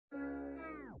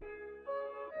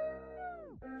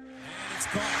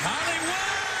Hollywood!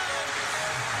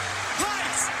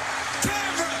 Lights,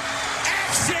 camera,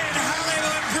 action!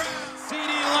 Hollywood Brown!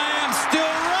 CeeDee Lamb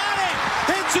still running!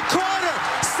 Into corner!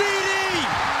 CeeDee!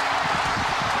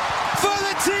 For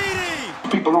the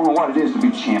TD! People don't know what it is to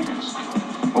be champions.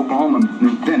 Oklahoma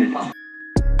invented it.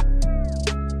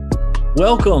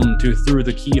 Welcome to Through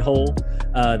the Keyhole,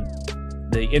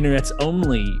 the internet's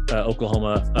only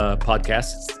Oklahoma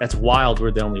podcast. That's wild.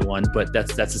 We're the only one, but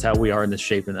that's just how we are in this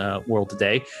shape and world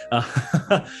today.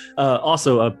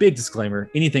 Also, a big disclaimer: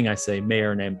 anything I say may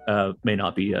or may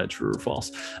not be true or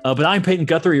false. But I'm Peyton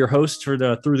Guthrie, your host for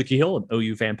the Through the Keyhole, an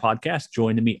OU fan podcast.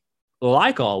 Joining me,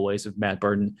 like always, with Matt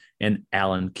Burton and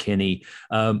Alan Kinney.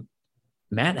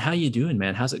 Matt, how you doing,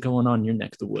 man? How's it going on in your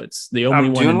neck of the woods? The only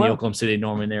one in the Oklahoma City,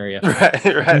 Norman area.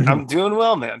 Right. I'm doing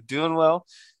well, man. Doing well.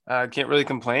 Can't really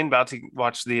complain. About to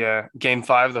watch the game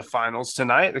 5 of the finals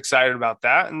tonight. Excited about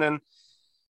that. And then,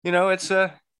 we're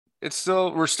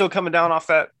still coming down off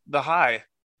the high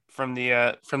from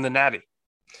the Natty.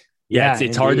 Yeah,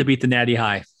 it's hard to beat the Natty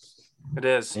high. It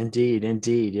is.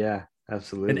 Indeed. Yeah,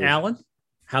 absolutely. And Alan,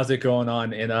 how's it going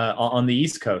on on the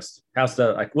East Coast? How's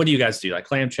what do you guys do? Like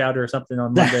clam chowder or something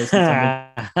on Mondays?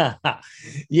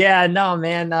 Yeah, no,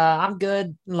 man. I'm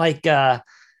good.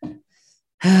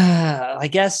 I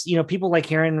guess, people like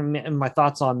hearing my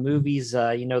thoughts on movies.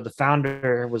 The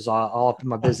founder was all up in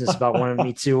my business about wanting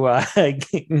me to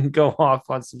go off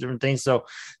on some different things. So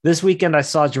this weekend I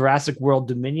saw Jurassic World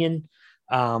Dominion.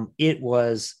 It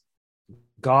was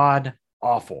god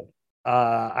awful.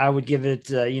 I would give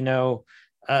it, I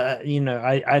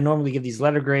normally give these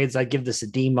letter grades. I give this a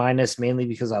D-, mainly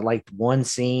because I liked one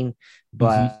scene,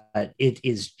 but it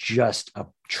is just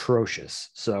atrocious.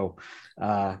 So,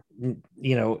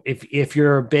 if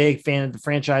you're a big fan of the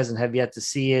franchise and have yet to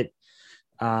see it,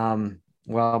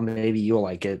 well, maybe you'll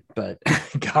like it, but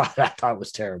God, I thought it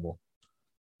was terrible.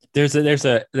 There's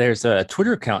a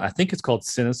Twitter account. I think it's called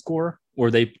CineScore,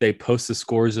 where they post the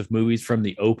scores of movies from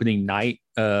the opening night,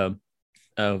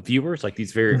 viewers, like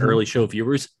these very early show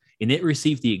viewers, and it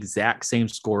received the exact same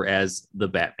score as The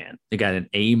Batman. It got an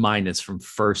A- from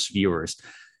first viewers.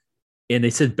 And they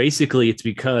said basically it's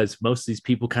because most of these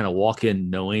people kind of walk in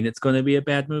knowing it's going to be a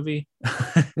bad movie.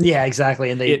 Yeah,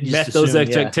 exactly. And it met those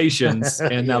expectations.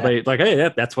 And now they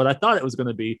hey, that's what I thought it was going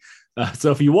to be.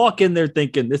 So if you walk in there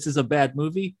thinking this is a bad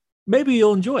movie, maybe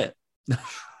you'll enjoy it.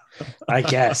 I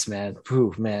guess, man.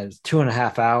 Poof, man.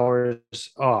 2.5 hours.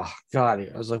 Oh, God.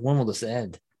 I was like, when will this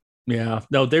end? Yeah.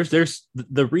 No, there's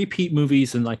the repeat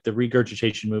movies and like the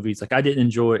regurgitation movies. Like I didn't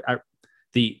enjoy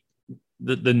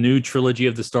the new trilogy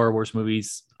of the Star Wars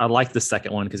movies. I liked the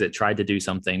second one because it tried to do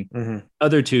something.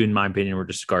 Other two, in my opinion, were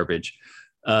just garbage.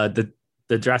 The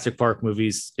Jurassic Park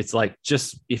movies, it's like,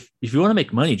 just if you want to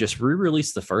make money, just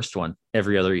re-release the first one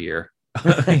every other year.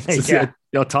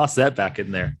 Toss that back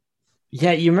in there.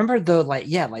 Yeah, you remember though,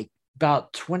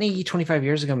 about 20-25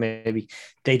 years ago, maybe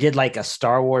they did like a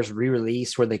Star Wars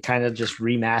re-release where they kind of just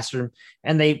remastered them,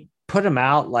 and they put them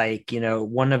out they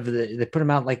put them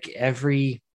out like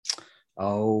every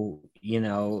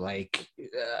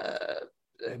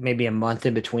maybe a month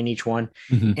in between each one,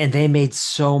 and they made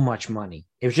so much money.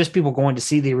 It was just people going to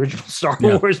see the original Star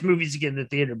Wars movies again in the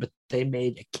theater, but they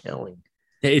made a killing.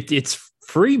 It's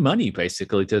free money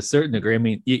basically to a certain degree. I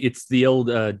mean, it's the old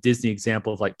Disney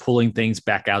example of like pulling things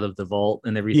back out of the vault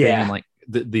and everything, and like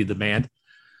the demand.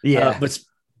 Yeah,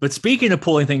 but speaking of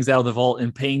pulling things out of the vault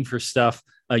and paying for stuff,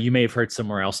 you may have heard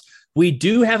somewhere else, we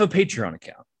do have a Patreon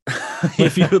account.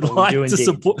 If you'd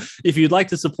like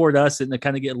to support us and to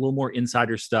kind of get a little more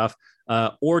insider stuff,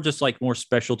 or just like more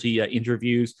specialty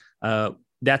interviews,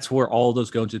 that's where all of those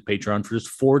go into Patreon. For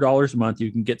just $4 a month,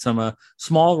 you can get some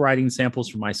small writing samples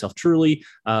from myself truly.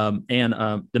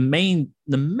 And the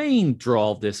main draw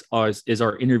of this is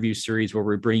our interview series, where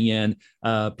we bring in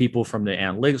people from the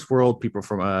analytics world, people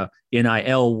from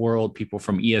NIL world, people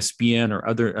from ESPN or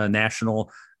other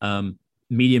national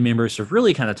media members to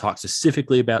really kind of talk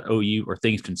specifically about OU or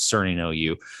things concerning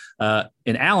OU.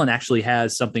 And Alan actually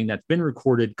has something that's been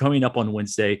recorded coming up on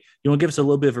Wednesday. You want to give us a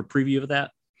little bit of a preview of that?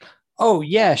 Oh,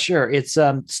 yeah, sure. It's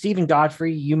Stephen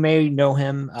Godfrey. You may know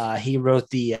him. He wrote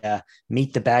the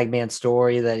Meet the Bagman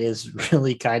story that is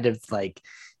really kind of like,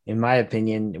 in my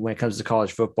opinion, when it comes to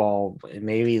college football,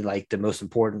 maybe like one of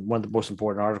the most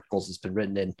important articles that's been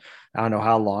written in I don't know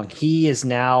how long. He is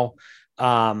now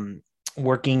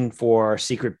working for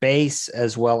Secret Base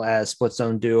as well as Split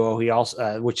Zone Duo. He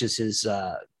also, which is his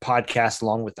podcast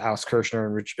along with Alex Kirshner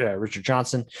and Richard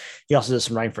Johnson. He also does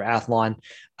some writing for Athlon.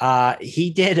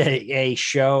 He did a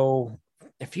show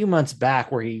a few months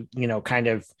back where he, kind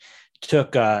of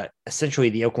took essentially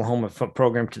the Oklahoma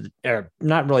program to or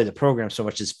not really the program so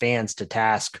much as fans to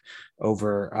task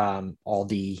over all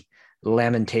the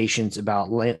lamentations about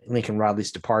Lincoln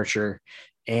Riley's departure.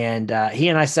 And he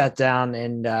and I sat down,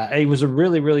 and it was a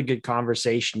really, really good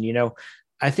conversation.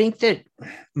 I think that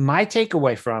my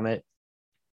takeaway from it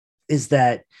is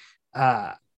that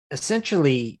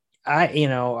essentially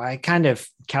I kind of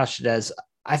couched it as,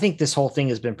 I think this whole thing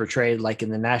has been portrayed like in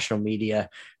the national media.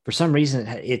 For some reason,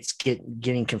 it's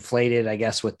getting conflated, I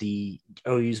guess, with the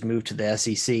OU's move to the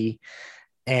SEC.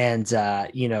 And,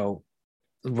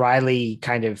 Riley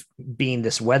kind of being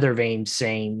this weather vane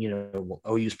saying,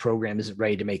 OU's program isn't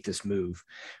ready to make this move,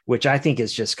 which I think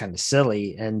is just kind of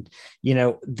silly. And,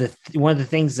 one of the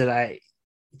things that I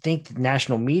think the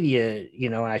national media,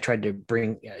 and I tried to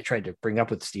bring up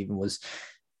with Stephen was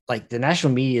like the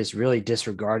national media is really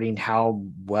disregarding how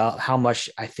much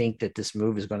I think that this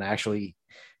move is going to actually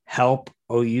help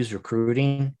OU's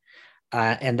recruiting.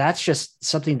 And that's just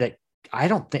something that I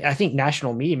think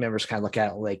national media members kind of look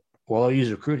at like, well,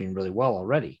 OU's recruiting really well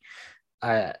already.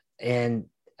 And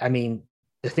I mean,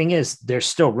 the thing is, there's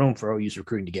still room for OU's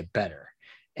recruiting to get better.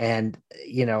 And,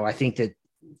 I think that,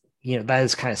 that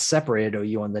has kind of separated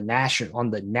OU on the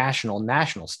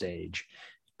national stage,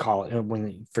 call it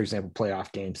when, for example,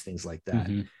 playoff games, things like that.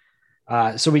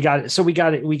 Mm-hmm. So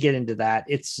we get into that.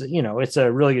 It's, it's a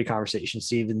really good conversation.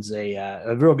 Steven's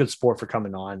a real good sport for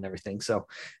coming on and everything. So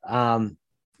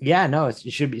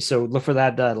it should be. So look for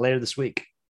that later this week.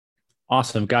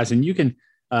 Awesome, guys. And you can,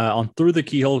 on Through the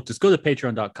Keyhole, just go to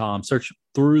patreon.com, search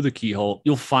Through the Keyhole.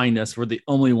 You'll find us. We're the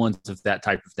only ones of that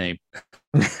type of name.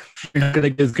 You're not going to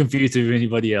get confused with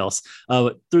anybody else.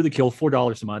 But Through the Keyhole,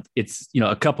 $4 a month. It's,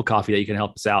 a cup of coffee that you can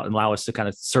help us out and allow us to kind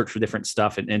of search for different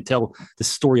stuff and tell the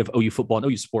story of OU football and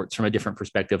OU sports from a different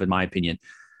perspective, in my opinion.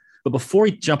 But before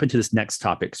we jump into this next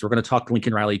topic, so we're going to talk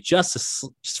Lincoln Riley just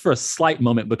for a slight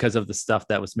moment because of the stuff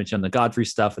that was mentioned, the Godfrey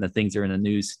stuff and the things that are in the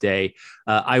news today.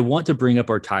 I want to bring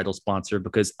up our title sponsor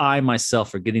because I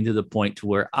myself are getting to the point to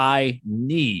where I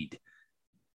need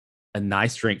a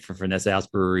nice drink from Vanessa House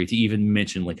Brewery to even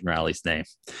mention Lincoln Riley's name.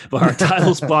 But our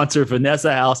title sponsor,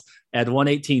 Vanessa House at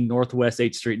 118 Northwest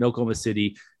 8th Street in Oklahoma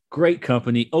City. Great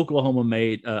company, Oklahoma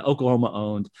made, Oklahoma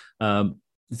owned.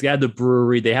 They have the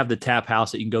brewery. They have the tap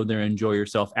house that you can go there and enjoy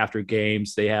yourself after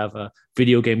games. They have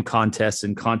video game contests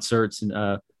and concerts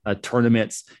and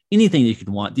tournaments, anything you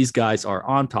can want. These guys are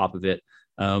on top of it.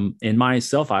 And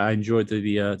myself, I enjoyed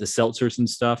the seltzers and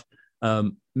stuff.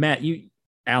 Matt,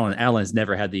 Alan's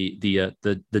never had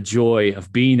the joy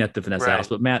of being at the Vanessa House,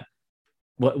 but Matt,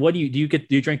 what do you drink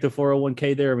the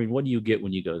 401k there? I mean, what do you get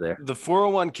when you go there? The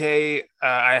 401k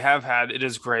I have had. It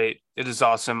is great. It is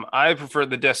awesome. I prefer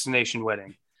the destination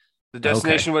wedding. The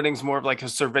destination wedding is more of like a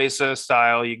cerveza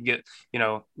style. You can get,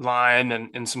 lime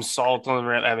and some salt on the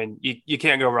rim. I mean, you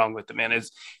can't go wrong with it, man.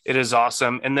 It is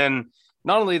awesome. And then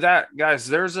not only that,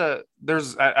 guys,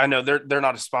 I know they're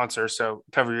not a sponsor, so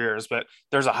cover your ears, but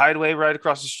there's a Hideaway right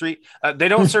across the street. They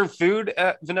don't serve food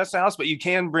at Vanessa House, but you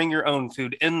can bring your own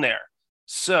food in there.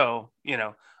 So,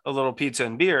 a little pizza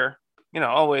and beer,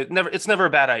 it's never a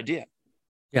bad idea.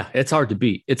 Yeah, it's hard to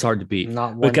beat.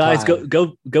 But guys,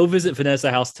 go visit Vanessa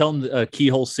House. Tell them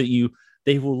Keyhole sent you.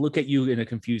 They will look at you in a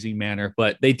confusing manner,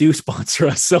 but they do sponsor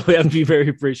us, so we have to be very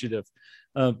appreciative.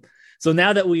 So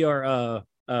now that we are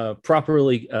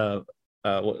properly, what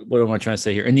am I trying to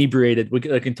say here? Inebriated. We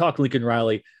can talk Lincoln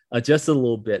Riley just a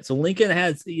little bit. So Lincoln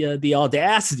has the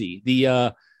audacity,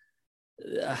 I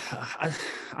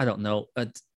don't know,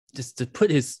 just to put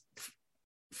his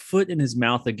foot in his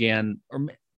mouth again, or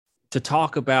to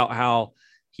talk about how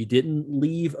he didn't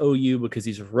leave OU because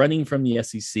he's running from the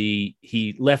SEC.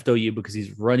 He left OU because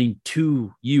he's running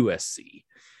to USC.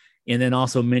 And then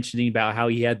also mentioning about how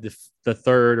he had the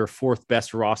third or fourth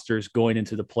best rosters going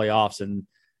into the playoffs. And,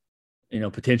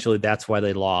 potentially that's why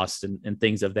they lost and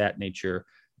things of that nature.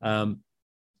 Alan,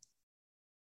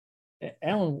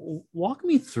 walk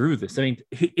me through this. I mean,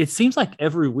 it seems like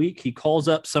every week he calls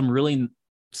up some really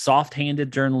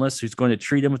soft-handed journalist who's going to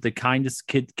treat him with the kindest,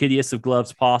 kiddiest of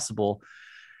gloves possible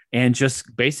and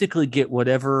just basically get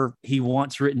whatever he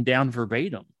wants written down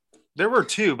verbatim. There were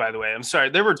two, by the way. I'm sorry.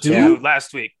 There were two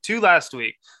last week.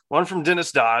 One from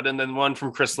Dennis Dodd and then one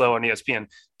from Chris Lowe on ESPN.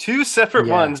 Two separate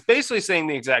ones basically saying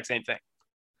the exact same thing.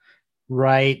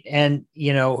 Right. And,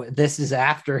 this is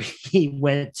after he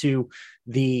went to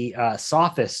the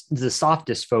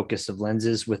softest focus of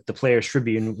lenses with the Players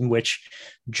Tribune, which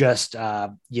just,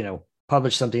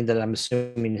 published something that I'm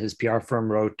assuming his PR firm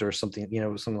wrote or something,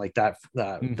 something like that,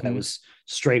 that was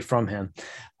straight from him.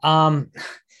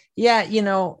 Yeah,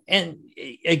 and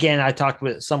again, I talked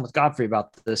with Godfrey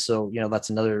about this, so that's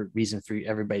another reason for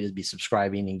everybody to be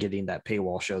subscribing and getting that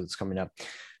paywall show that's coming up.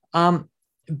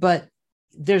 But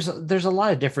there's a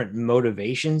lot of different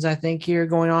motivations, I think, here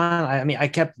going on. I mean, I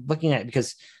kept looking at it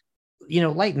because,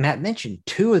 like Matt mentioned,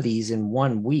 2 of these in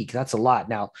 1 week. That's a lot.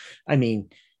 Now, I mean,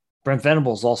 Brent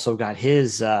Venables also got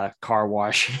his car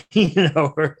wash,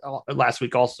 last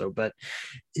week also. But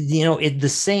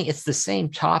it's the same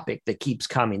topic that keeps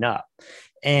coming up,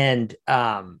 and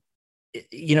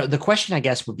the question, I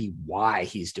guess, would be why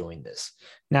he's doing this.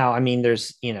 Now, I mean,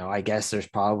 there's I guess there's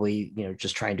probably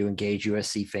just trying to engage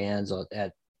USC fans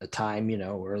at a time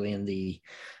early in the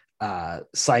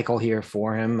cycle here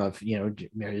for him of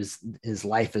his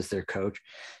life as their coach.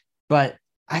 But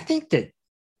I think that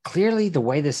clearly the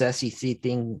way this SEC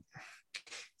thing,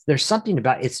 there's something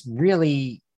about it's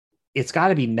got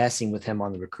to be messing with him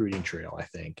on the recruiting trail, I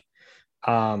think.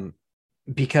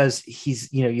 Because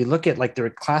he's, you look at like the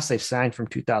class they've signed from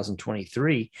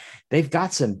 2023, they've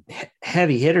got some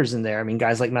heavy hitters in there. I mean,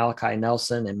 guys like Malachi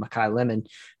Nelson and Makai Lemon.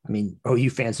 I mean, OU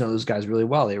fans know those guys really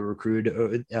well. They were recruited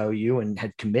to OU and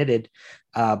had committed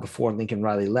before Lincoln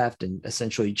Riley left, and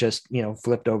essentially just,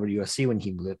 flipped over to USC when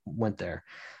he went there.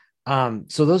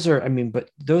 So those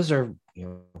are,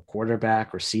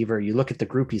 quarterback, receiver. You look at the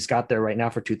group he's got there right now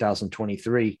for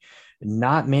 2023,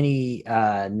 not many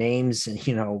names,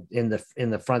 in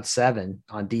the front 7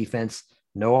 on defense,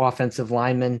 no offensive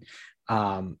linemen.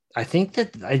 I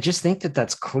just think that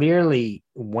that's clearly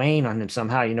weighing on him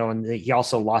somehow, and he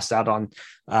also lost out on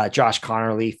Josh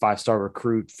Connerly, 5-star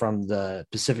recruit from the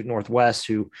Pacific Northwest,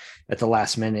 who at the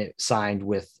last minute signed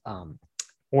with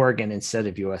Oregon instead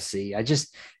of USC.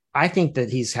 I think that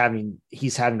he's having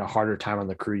a harder time on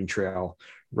the recruiting trail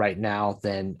right now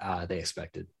than they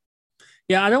expected.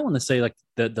 Yeah, I don't want to say like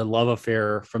the love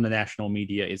affair from the national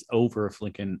media is over if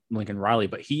Lincoln Riley,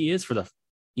 but he's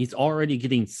already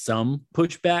getting some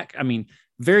pushback. I mean,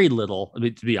 very little,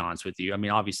 to be honest with you. I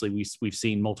mean, obviously we've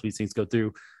seen multiple things go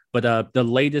through, but the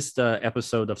latest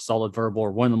episode of Solid Verbal,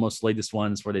 or one of the most latest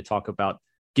ones, where they talk about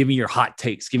give me your hot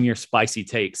takes, give me your spicy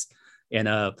takes,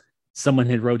 and someone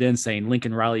had wrote in saying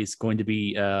Lincoln Riley is going to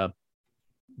be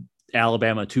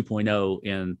Alabama 2.0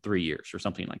 in 3 years or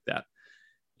something like that.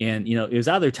 And, it was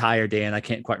either Ty or Dan. I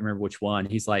can't quite remember which one.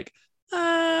 He's like,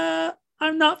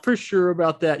 I'm not for sure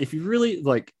about that. If you really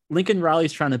like, Lincoln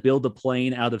Riley's trying to build a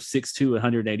plane out of 6'2",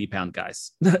 180-pound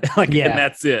guys. And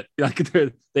that's it. Like,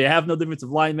 they have no defensive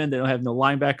linemen. They don't have no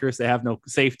linebackers. They have no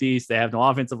safeties. They have no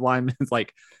offensive linemen. It's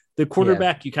like the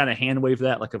quarterback, you kind of hand wave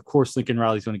that. Like, of course, Lincoln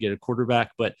Riley's going to get a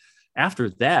quarterback, but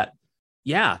after that,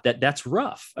 that's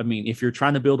rough. I mean, if you're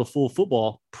trying to build a full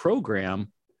football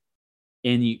program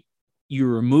and you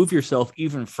remove yourself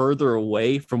even further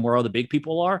away from where all the big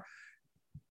people are,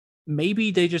 maybe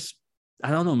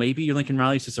I don't know, maybe your Lincoln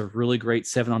Riley's just a really great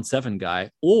 7-on-7 guy,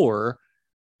 or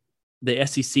the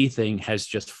SEC thing has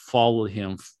just followed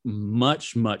him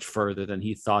much, much further than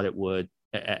he thought it would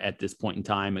at this point in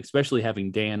time, especially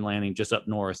having Dan Lanning just up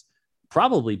north,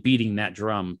 probably beating that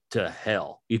drum to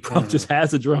hell. He probably just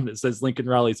has a drum that says Lincoln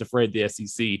Riley's afraid of the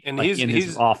SEC, and like, in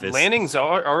his office. Lanning's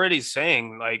already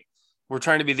saying, like, we're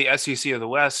trying to be the SEC of the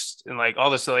West, and like all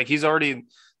this. So, like, he's already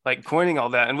like coining all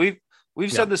that. And we've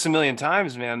said this a million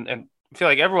times, man. And I feel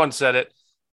like everyone said it.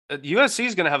 USC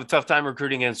is going to have a tough time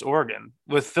recruiting against Oregon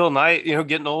with Phil Knight,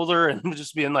 getting older and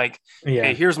just being like,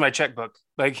 hey, here's my checkbook.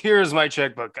 Like, here's my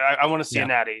checkbook. I want to see a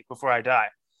natty before I die.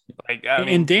 Like,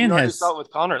 and Dan has saw it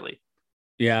with Connerly.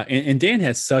 Yeah, and Dan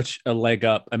has such a leg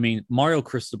up. I mean, Mario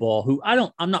Cristobal, who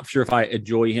I'm not sure if I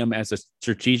enjoy him as a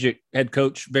strategic head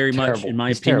coach very much, in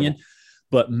my opinion,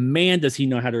 but man, does he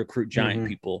know how to recruit giant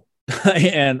people.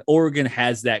 And Oregon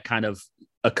has that kind of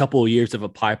a couple of years of a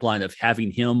pipeline of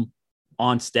having him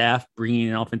on staff, bringing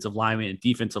in offensive linemen and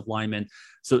defensive linemen.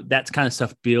 So that's kind of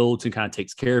stuff builds and kind of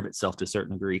takes care of itself to a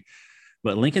certain degree.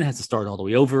 But Lincoln has to start all the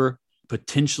way over.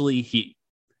 Potentially,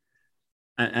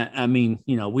 I mean,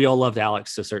 we all loved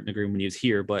Alex to a certain degree when he was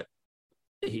here, but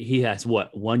he has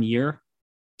 1 year,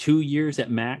 2 years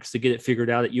at max to get it figured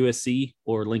out at USC,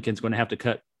 or Lincoln's going to have to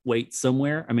cut weight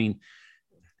somewhere. I mean,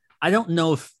 I don't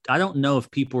know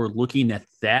if people are looking at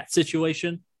that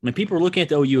situation. I mean, people are looking at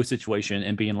the OU situation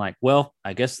and being like, well,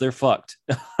 I guess they're fucked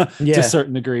to a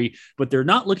certain degree, but they're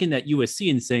not looking at USC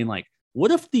and saying like,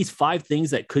 what if these 5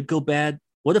 things that could go bad,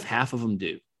 what if half of them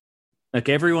do? Like,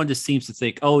 everyone just seems to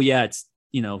think, oh yeah, it's,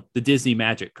 the Disney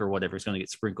magic or whatever is going to get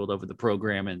sprinkled over the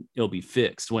program and it'll be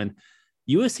fixed, when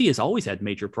USC has always had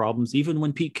major problems, even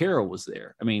when Pete Carroll was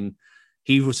there. I mean,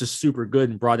 he was just super good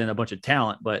and brought in a bunch of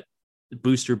talent, but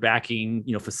booster backing,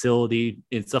 facility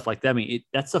and stuff like that. I mean,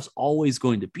 that stuff's always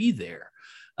going to be there.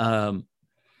 I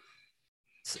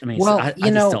mean, well, I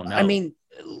just don't know. I mean,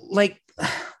 like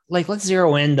let's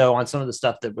zero in though on some of the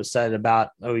stuff that was said about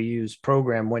OU's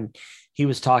program when he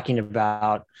was talking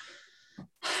about,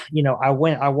 I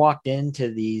walked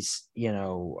into these,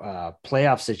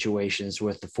 playoff situations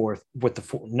with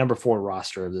the number 4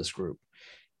 roster of this group.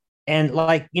 And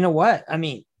like, you know what? I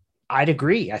mean, I'd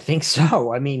agree. I think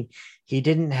so. I mean, he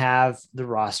didn't have the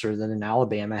roster that an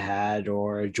Alabama had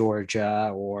or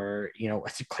Georgia or,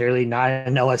 it's clearly not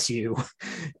an LSU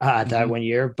that one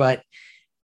year, but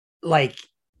like,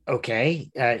 okay.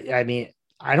 I mean,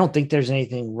 I don't think there's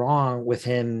anything wrong with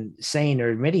him saying or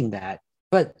admitting that,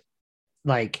 but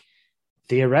like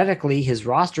theoretically his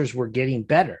rosters were getting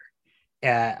better.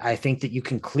 I think that you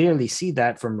can clearly see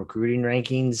that from recruiting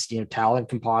rankings, talent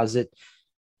composite,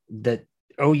 that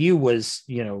OU was,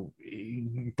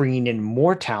 bringing in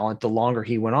more talent the longer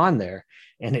he went on there.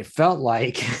 And it felt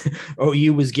like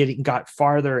OU was got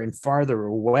farther and farther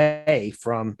away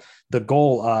from the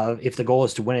goal of, if the goal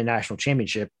is to win a national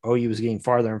championship, OU was getting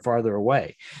farther and farther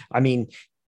away. I mean,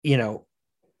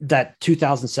 that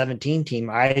 2017 team,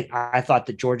 I thought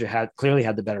that Georgia clearly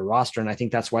had the better roster. And I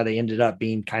think that's why they ended up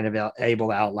being kind of able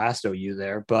to outlast OU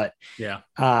there. But yeah,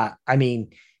 I mean,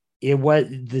 it was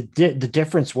the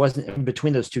difference wasn't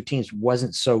between those two teams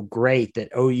wasn't so great that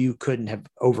OU couldn't have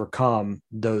overcome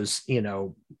those,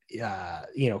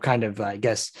 kind of, I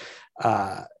guess,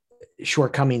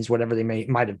 shortcomings, whatever they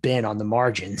might have been on the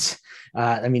margins.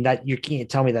 I mean, that you can't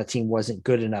tell me that team wasn't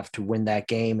good enough to win that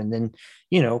game. And then,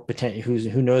 potentially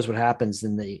who knows what happens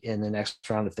in the next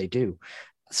round if they do.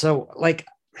 So like,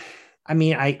 I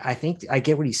mean, I think I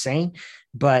get what he's saying,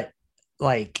 but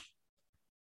like,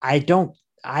 I think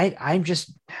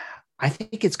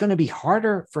it's going to be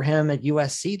harder for him at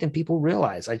USC than people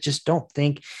realize. I just don't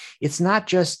think it's not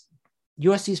just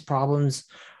USC's problems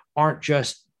aren't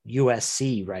just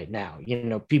USC right now.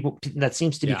 People, that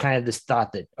seems to be kind of this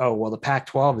thought that, oh, well, the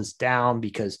Pac-12 is down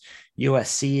because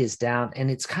USC is down. And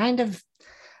it's kind of,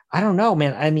 I don't know,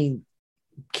 man. I mean,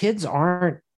 kids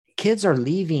are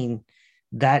leaving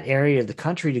that area of the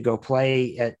country to go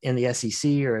play in the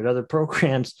SEC or at other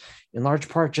programs in large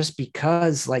part just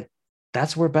because like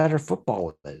that's where better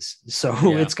football is. So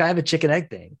it's kind of a chicken egg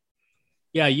thing.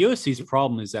 Yeah. USC's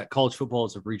problem is that college football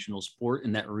is a regional sport,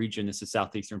 and that region is the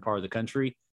southeastern part of the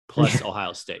country plus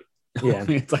Ohio State. Yeah. I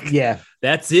mean, it's like,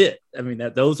 that's it. I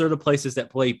mean, those are the places that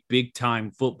play big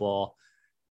time football.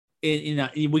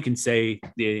 We can say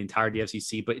the entirety of the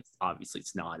SEC, but obviously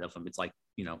it's not of them. It's like,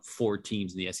 4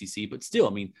 teams in the SEC, but still,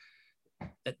 I mean,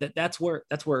 that's where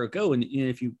it go. And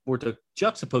if you were to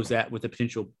juxtapose that with the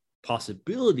potential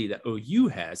possibility that OU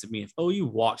has, I mean, if OU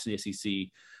walks in the SEC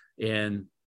and,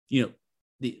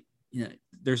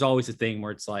 there's always a thing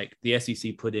where it's like the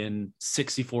SEC put in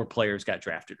 64 players got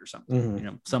drafted or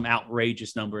something, some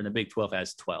outrageous number, and the Big 12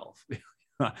 has 12.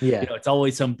 It's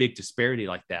always some big disparity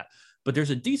like that. But there's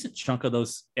a decent chunk of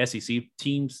those SEC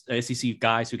teams, SEC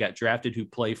guys who got drafted who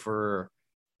play for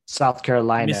South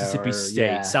Carolina, Mississippi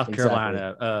State, South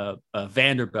Carolina,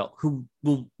 Vanderbilt, who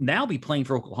will now be playing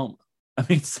for Oklahoma. I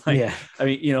mean, it's like,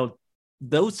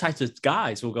 those types of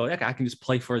guys will go, I can just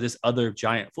play for this other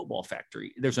giant football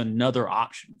factory. There's another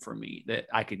option for me that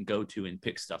I can go to and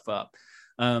pick stuff up.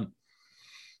 But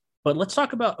let's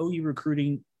talk about OU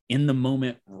recruiting in the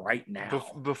moment right now.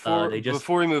 Before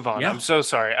we move on, I'm so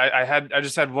sorry. I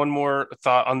just had one more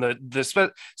thought on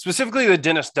specifically the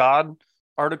Dennis Dodd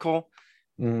article.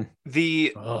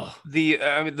 The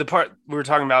part we were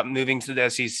talking about moving to the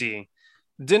SEC.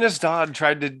 Dennis Dodd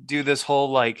tried to do this whole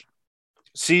like,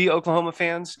 see, Oklahoma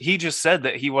fans, he just said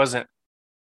that he wasn't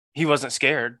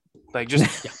scared. Like,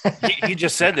 just he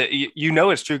just said that.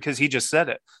 It's true because he just said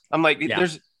it. I'm like,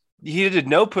 he did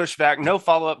no pushback, no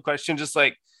follow-up question, just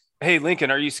like, hey, Lincoln,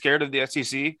 are you scared of the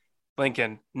SEC?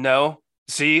 Lincoln, no.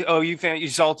 See, OU fan, you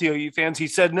salty OU fans? He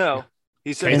said no.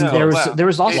 He said no. There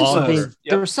was also something.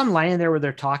 There was some line in there where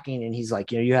they're talking, and he's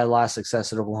like, you had a lot of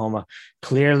success at Oklahoma.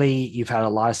 Clearly, you've had a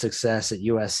lot of success at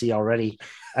USC already,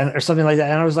 or something like that.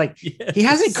 And I was like, he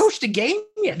hasn't coached a game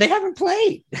yet. They haven't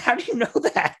played. How do you know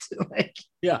that?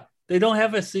 They don't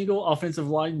have a single offensive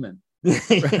lineman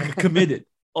committed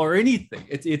or anything.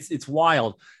 It's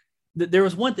wild. There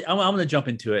was one thing I'm going to jump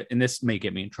into it, and this may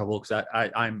get me in trouble because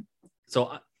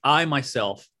I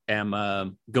myself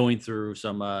am going through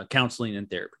some counseling and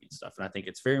therapy and stuff. And I think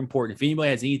it's very important. If anybody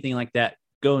has anything like that,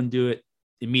 go and do it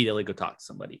immediately. Go talk to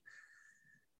somebody.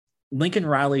 Lincoln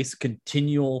Riley's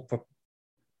continual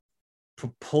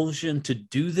propulsion to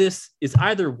do this is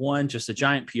either one, just a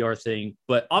giant PR thing,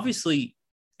 but obviously,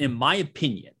 in my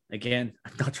opinion, again,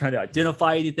 I'm not trying to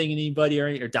identify anything in anybody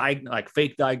or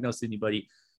fake diagnose anybody,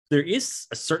 there is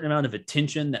a certain amount of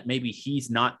attention that maybe he's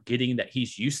not getting that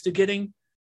he's used to getting,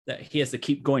 that he has to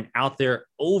keep going out there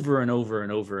over and over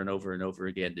and over and over and over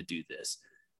again to do this.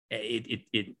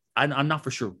 I'm not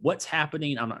for sure what's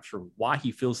happening. I'm not sure why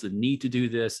he feels the need to do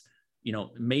this.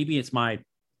 Maybe it's my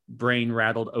brain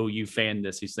rattled OU fan.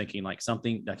 He's thinking like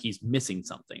something that he's missing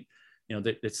something.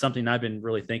 It's something I've been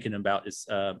really thinking about is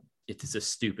it's a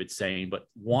stupid saying, but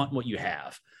want what you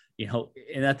have,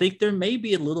 and I think there may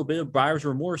be a little bit of buyer's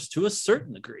remorse to a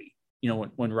certain degree,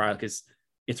 when Riley, because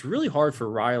it's really hard for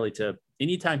Riley to,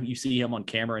 anytime you see him on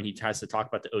camera and he tries to talk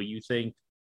about the OU thing,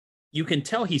 you can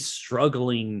tell he's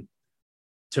struggling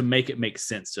to make it make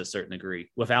sense to a certain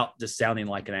degree without just sounding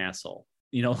like an asshole.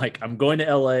 Like, I'm going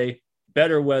to LA,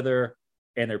 better weather,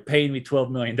 and they're paying me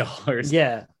 $12 million.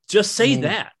 Yeah. Just say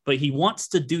that. But he wants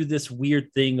to do this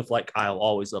weird thing of like, I'll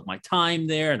always love my time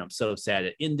there, and I'm so sad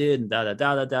it ended, and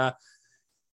da.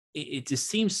 It just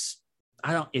seems,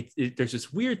 there's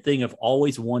this weird thing of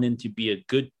always wanting to be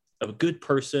a good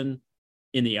person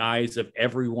in the eyes of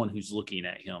everyone who's looking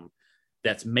at him,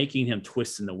 that's making him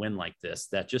twist in the wind like this.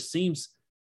 That just seems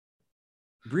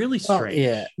really strange.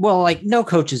 Yeah. Well, like, no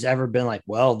coach has ever been like,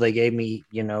 well, they gave me,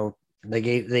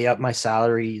 they upped my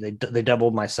salary. They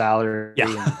doubled my salary. Yeah.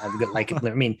 And I've got, like,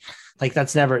 I mean, like,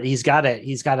 that's never, he's got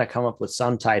to come up with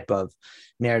some type of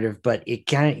narrative, but it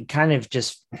kind of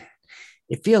just,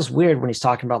 it feels weird when he's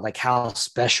talking about like how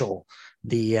special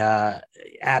the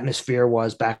atmosphere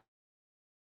was back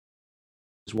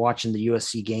watching the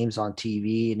USC games on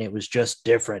TV, and it was just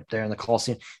different there in the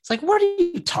Coliseum. It's like, what are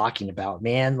you talking about,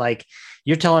 man? Like,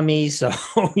 you're telling me, so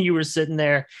you were sitting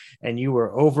there and you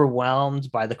were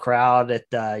overwhelmed by the crowd at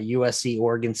USC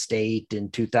Oregon State in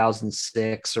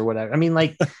 2006 or whatever. I mean,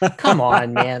 like, come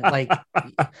on, man. Like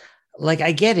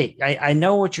I get it. I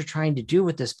know what you're trying to do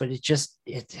with this, but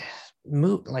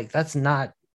like, that's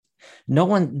not, no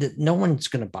one's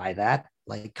going to buy that.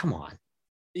 Like, come on.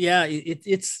 Yeah.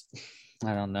 It's,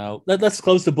 I don't know. Let's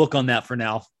close the book on that for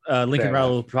now. Lincoln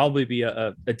Riley will probably be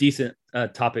a decent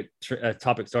topic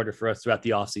starter for us throughout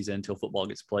the offseason until football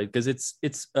gets played, because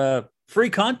it's free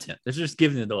content. They're just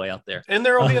giving it away out there. And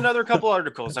there will be another couple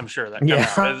articles, I'm sure. That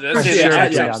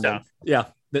Yeah.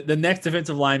 The next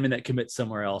defensive lineman that commits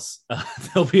somewhere else,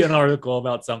 there'll be an article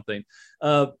about something,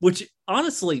 which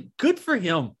honestly, good for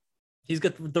him. He's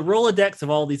got the Rolodex of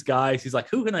all these guys. He's like,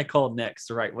 who can I call next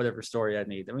to write whatever story I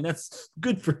need? I mean, that's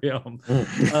good for him.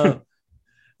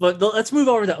 But let's move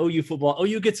over to OU football.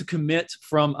 OU gets a commit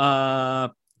from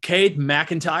Cade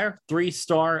McIntyre,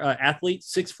 3-star athlete,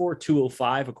 6'4",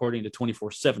 205, according to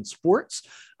 24/7 Sports.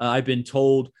 I've been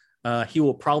told he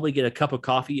will probably get a cup of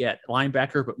coffee at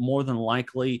linebacker, but more than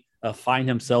likely find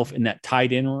himself in that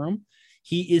tight end room.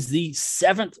 He is the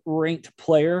 7th ranked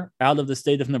player out of the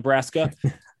state of Nebraska.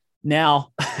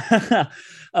 Now,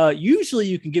 usually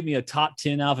you can give me a top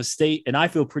 10 out of a state, and I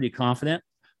feel pretty confident.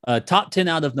 Top 10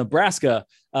 out of Nebraska,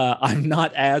 I'm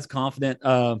not as confident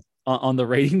on the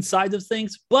rating side of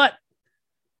things, but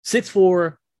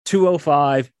 6'4",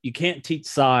 205, you can't teach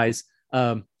size.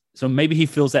 So maybe he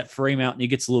fills that frame out and he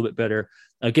gets a little bit better,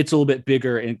 gets a little bit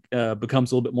bigger, and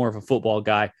becomes a little bit more of a football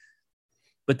guy.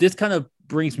 But this kind of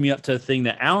brings me up to a thing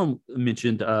that Alan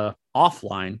mentioned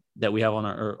offline that we have on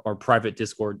our private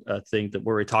Discord thing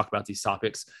where we talk about these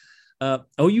topics.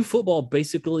 OU football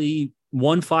basically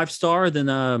 1 5-star, then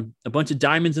a bunch of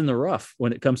diamonds in the rough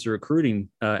when it comes to recruiting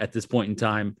at this point in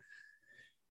time.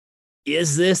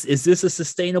 Is this a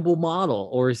sustainable model,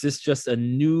 or is this just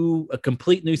a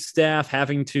complete new staff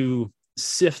having to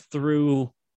sift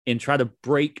through and try to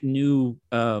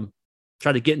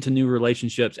try to get into new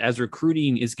relationships as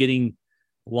recruiting is getting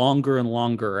longer and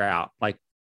longer out? Like,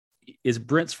 is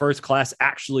Brent's first class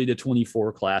actually the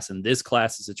 24 class, and this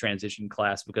class is a transition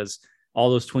class because all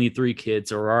those 23 kids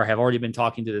have already been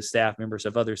talking to the staff members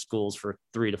of other schools for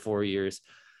 3 to 4 years?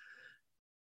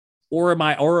 Or am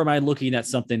I looking at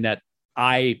something that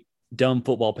dumb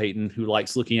football Peyton, who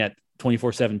likes looking at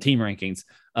 24/7 team rankings,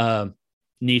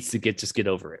 needs to get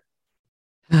over it?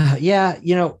 Yeah.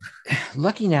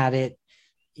 Looking at it,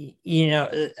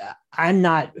 I'm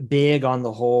not big on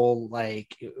the whole,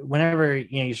 like, whenever,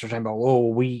 you start talking about,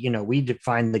 we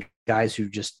define the guys who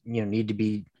just, need to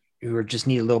be, who just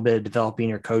need a little bit of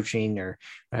developing or coaching, or,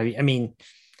 I mean,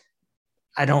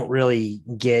 I don't really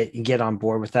get on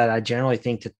board with that. I generally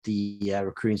think that the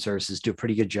recruiting services do a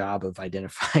pretty good job of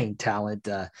identifying talent.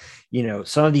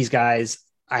 Some of these guys,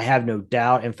 I have no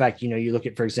doubt. In fact, you look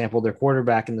at, for example, their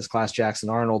quarterback in this class, Jackson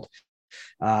Arnold.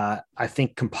 I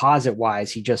think composite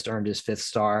wise, he just earned his 5th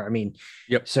star. I mean,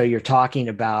 yep. So you're talking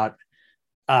about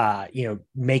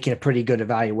making a pretty good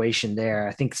evaluation there.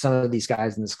 I think some of these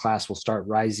guys in this class will start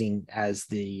rising as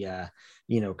the,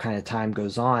 kind of time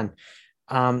goes on.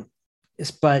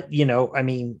 But, I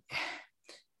mean,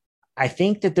 I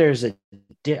think that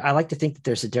I like to think that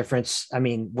there's a difference. I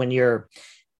mean, when you're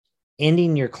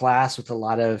ending your class with a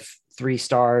lot of 3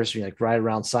 stars, you're like right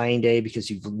around signing day because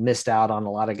you've missed out on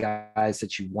a lot of guys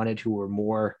that you wanted who were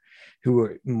more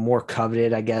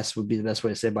coveted, I guess would be the best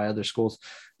way to say it, by other schools.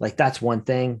 Like that's one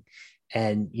thing.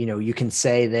 And, you can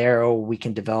say there, oh, we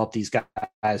can develop these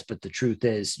guys, but the truth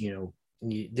is,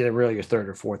 they're really your 3rd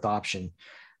or 4th option.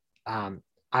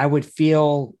 I would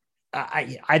feel,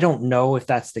 I don't know if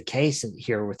that's the case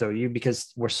here with OU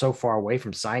because we're so far away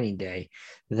from signing day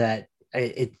that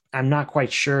I'm not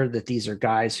quite sure that these are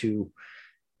guys who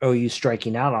OU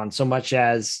striking out on so much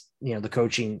as, the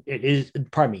coaching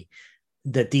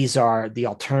that these are the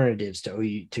alternatives to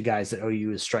OU, to guys that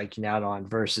OU is striking out on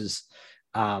versus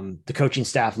the coaching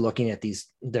staff looking at these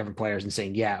different players and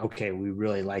saying, yeah, okay, we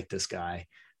really like this guy.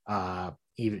 No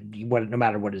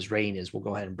matter what his rating is, we'll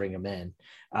go ahead and bring him in.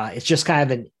 It's just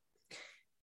kind of an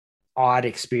odd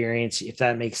experience, if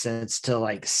that makes sense, to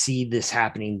like see this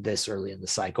happening this early in the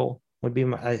cycle would be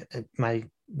the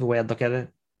way I'd look at it.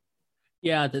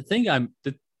 Yeah. The thing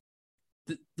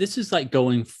this is like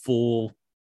going full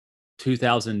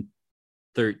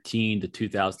 2013 to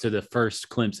 2000 to the first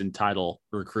Clemson title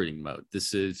recruiting mode.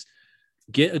 This is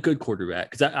get a good quarterback.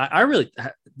 Cause I really,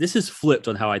 this is flipped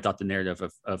on how I thought the narrative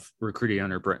of recruiting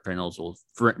under Brent Venables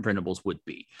would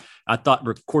be. I thought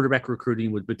quarterback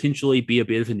recruiting would potentially be a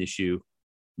bit of an issue.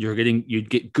 You'd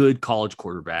get good college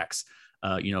quarterbacks,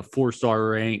 4-star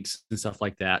ranks and stuff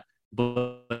like that.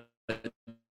 But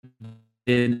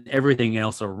then everything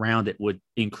else around it would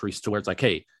increase to where it's like,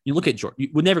 hey, you look at Georgia, you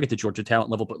would never get to Georgia talent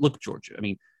level, but look at Georgia. I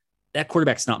mean, that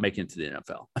quarterback's not making it to the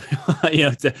NFL.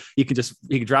 You can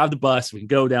drive the bus. We can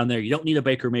go down there. You don't need a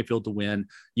Baker Mayfield to win.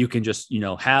 You can just,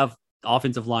 have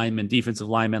offensive linemen, defensive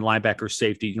linemen, linebackers,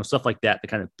 safety, stuff like that to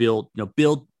kind of build the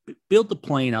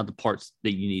plane out of the parts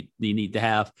that you need to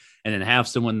have, and then have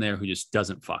someone there who just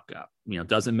doesn't fuck up,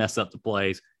 doesn't mess up the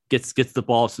plays, gets the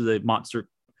ball to the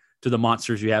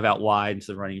monsters you have out wide and to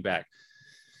the running back.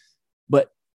 But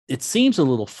it seems a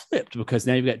little flipped because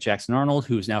now you've got Jackson Arnold,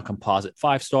 who is now composite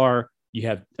 5-star. You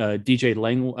have DJ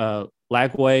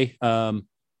Lagway,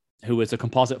 who is a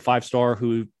composite 5-star,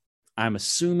 who I'm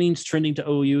assuming is trending to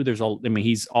OU.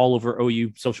 He's all over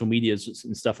OU social media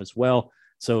and stuff as well.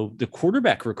 So the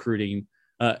quarterback recruiting,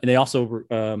 and they also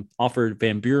offered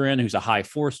Van Buren, who's a high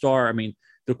 4-star. I mean,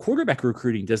 the quarterback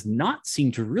recruiting does not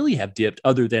seem to really have dipped,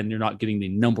 other than you're not getting the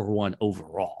number 1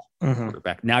 overall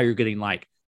quarterback. Now you're getting like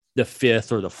the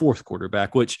 5th or the 4th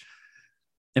quarterback, which,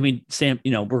 I mean, Sam,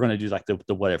 we're going to do like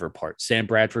the whatever part. Sam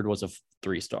Bradford was a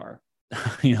 3-star.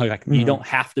 You don't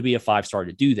have to be a 5-star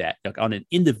to do that. Like on an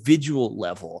individual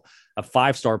level, a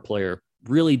 5-star player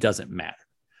really doesn't matter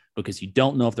because you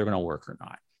don't know if they're going to work or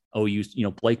not. OU,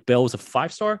 Blake Bell was a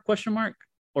 5-star ?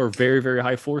 Or very, very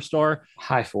high 4-star.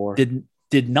 High 4.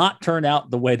 Did not turn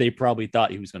out the way they probably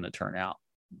thought he was going to turn out.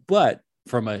 But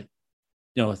from a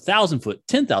 1,000-foot,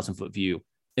 10,000-foot view,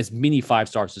 as many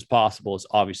 5-stars as possible is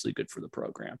obviously good for the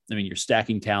program. I mean, you're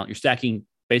stacking talent. You're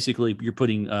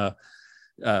putting, I'm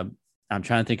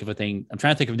trying to think of an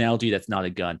analogy that's not a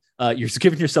gun. You're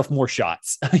giving yourself more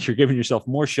shots. You're giving yourself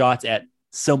more shots at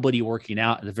somebody working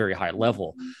out at a very high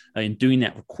level. And doing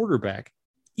that with quarterback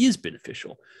is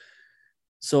beneficial.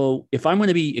 So if I'm going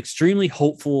to be extremely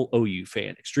hopeful OU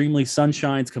fan, extremely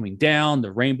sunshine's coming down,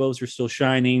 the rainbows are still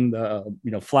shining, the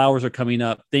flowers are coming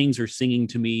up, things are singing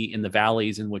to me in the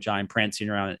valleys in which I'm prancing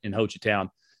around in Ho Chi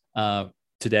Town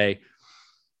today.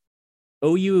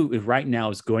 OU right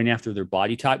now is going after their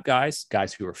body type guys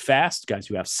who are fast, guys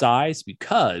who have size,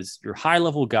 because your high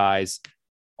level guys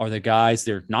are the guys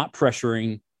they're not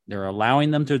pressuring. They're allowing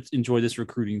them to enjoy this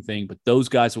recruiting thing, but those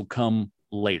guys will come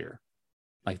later.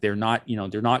 Like they're not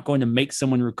going to make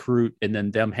someone recruit and then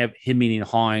them have hemming and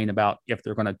hawing about if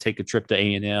they're going to take a trip to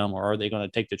A&M or are they going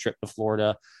to take the trip to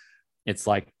Florida. It's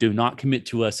like, do not commit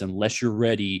to us unless you're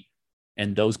ready.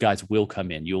 And those guys will come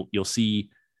in. You'll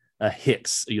see a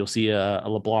Hicks, you'll see a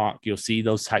LeBlanc, you'll see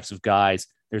those types of guys.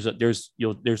 There's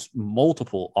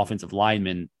multiple offensive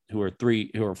linemen who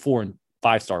are 4 and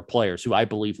 5-star players who I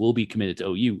believe will be committed to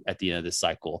OU at the end of this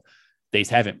cycle. They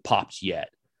haven't popped yet.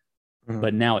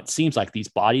 But now it seems like these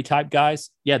body type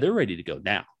guys, yeah, they're ready to go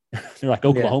now. They're like,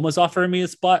 Oklahoma's offering me a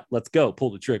spot. Let's go.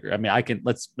 Pull the trigger. I mean,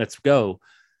 let's go.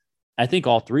 I think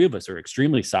all 3 of us are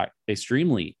extremely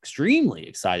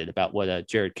excited about what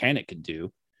Jared Canick can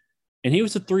do. And he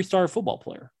was a 3-star football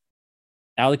player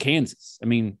out of Kansas. I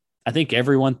mean, I think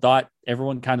everyone thought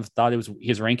everyone kind of thought it was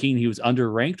his ranking. He was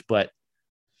underranked, but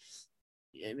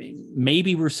I mean,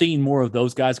 maybe we're seeing more of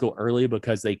those guys go early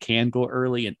because they can go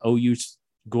early, and OU's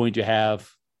going to have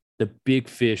the big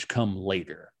fish come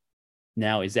later.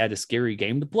 Now, is that a scary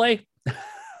game to play?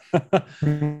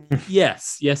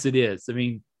 Yes, it is. I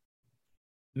mean,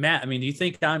 Matt, I mean, do you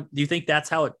think that's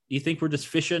how it, do you think we're just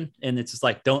fishing and it's just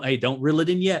like, don't reel it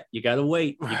in yet. You got to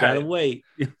wait. Gotta wait.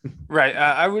 Right.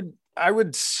 I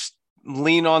would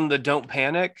lean on the don't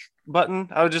panic button.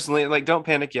 I would just lean, like, don't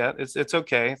panic yet. It's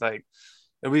okay. Like,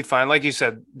 it'll be fine. Like you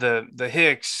said, the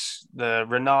Hicks, the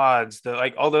Renauds,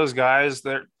 like all those guys,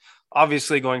 they're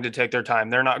obviously going to take their time.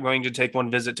 They're not going to take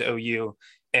one visit to OU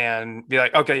and be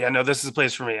like, okay, yeah, no, this is a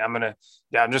place for me. I'm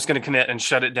just going to commit and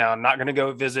shut it down. Not going to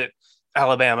go visit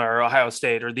Alabama or Ohio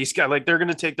State or these guys. Like, they're going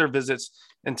to take their visits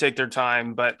and take their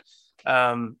time. But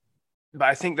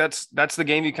I think that's the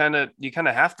game you kind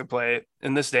of have to play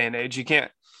in this day and age. You can't,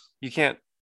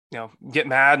 get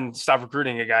mad and stop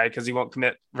recruiting a guy because he won't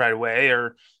commit right away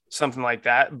or something like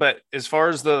that. But as far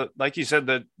as like you said,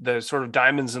 the sort of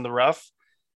diamonds in the rough,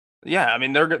 yeah, I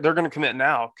mean, they're going to commit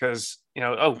now because,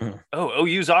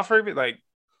 OU's offering me, like,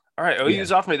 all right,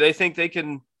 OU's offering me. They think they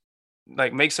can,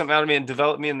 like, make something out of me and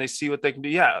develop me, and they see what they can do.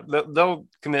 Yeah, they'll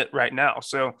commit right now.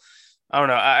 So I don't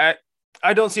know.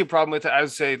 I don't see a problem with it. I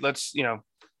would say let's,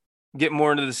 get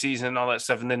more into the season and all that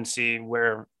stuff, and then see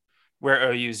where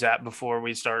OU's at before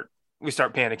we start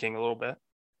panicking a little bit.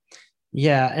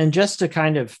 Yeah, and just to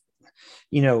kind of,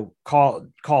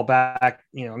 call back,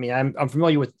 I mean, I'm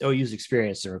familiar with OU's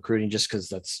experience in recruiting just because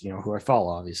that's, who I follow,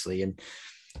 obviously. And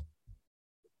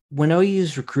when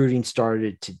OU's recruiting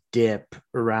started to dip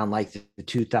around like the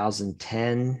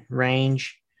 2010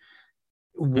 range,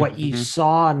 what you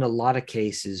saw in a lot of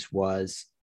cases was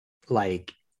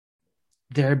like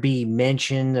there'd be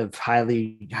mention of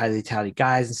highly touted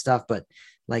guys and stuff, but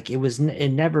like it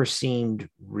never seemed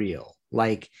real.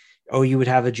 Like, you would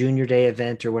have a junior day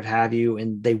event or what have you,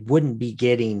 and they wouldn't be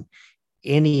getting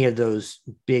any of those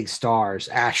big stars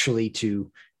actually to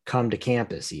come to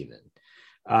campus even.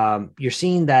 You're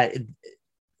seeing that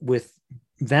with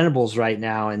Venables right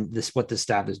now, and what the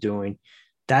staff is doing,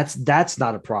 that's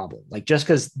not a problem. Like, just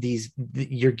because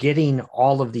you're getting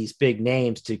all of these big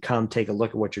names to come take a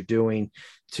look at what you're doing,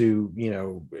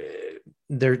 to,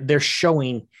 they're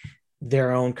showing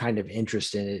their own kind of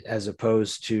interest in it, as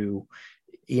opposed to,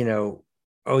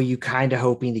 you kind of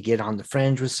hoping to get on the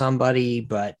fringe with somebody,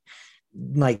 but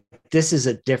like, this is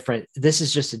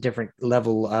just a different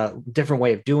level, different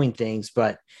way of doing things.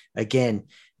 But again,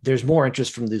 there's more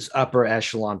interest from these upper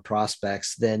echelon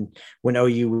prospects than when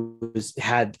OU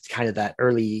had kind of that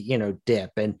early,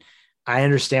 dip. And I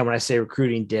understand when I say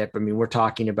recruiting dip, I mean, we're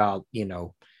talking about,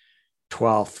 12th,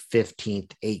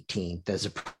 15th, 18th, as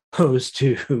opposed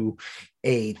to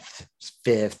 8th,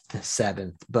 5th,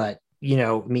 7th. But,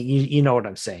 I mean, you know what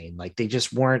I'm saying? Like, they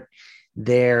just weren't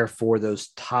there for those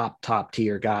top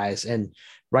tier guys. And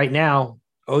right now,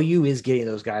 OU is getting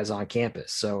those guys on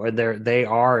campus. So they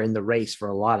are in the race for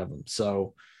a lot of them.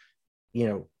 So,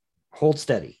 hold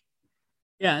steady.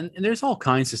 Yeah. And there's all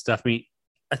kinds of stuff. I mean,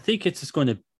 I think it's just going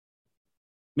to,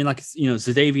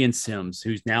 Zadavian Sims,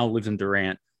 who's now lives in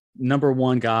Durant, number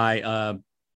one guy,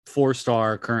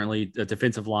 4-star currently, a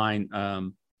defensive line,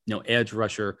 edge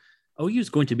rusher. OU is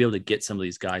going to be able to get some of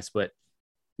these guys. But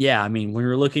yeah, I mean, when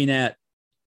you're looking at,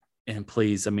 and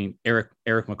please, I mean, Eric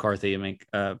McCarthy, I mean,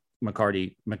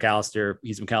 McAllister,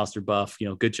 he's McAllister buff,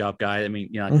 good job, guy. I mean,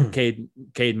 Cade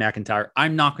McIntyre,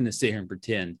 I'm not going to sit here and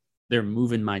pretend they're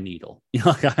moving my needle.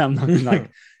 I'm not like,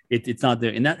 it's not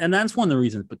there. And that's one of the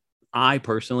reasons, but I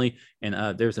personally,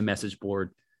 and there's a message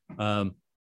board, Red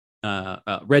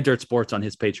Dirt Sports on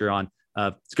his Patreon,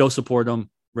 go support him.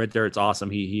 Red Dirt's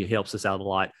awesome. He helps us out a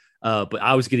lot. But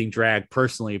I was getting dragged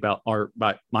personally about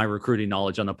my recruiting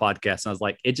knowledge on the podcast. And I was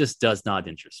like, it just does not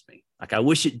interest me. Like, I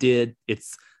wish it did.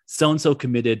 It's so-and-so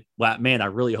committed. Wow, man, I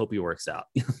really hope he works out.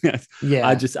 Yeah.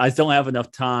 I don't have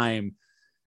enough time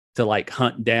to like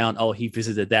hunt down. Oh, he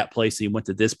visited that place. He went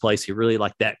to this place. He really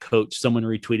liked that coach. Someone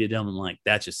retweeted him. I'm like,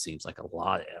 that just seems like a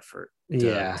lot of effort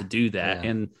to do that. Yeah.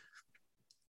 And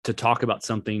to talk about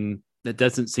something that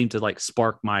doesn't seem to like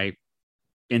spark my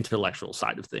intellectual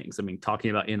side of things. I mean, talking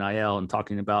about NIL and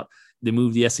talking about the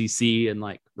move the SEC and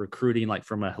like recruiting, like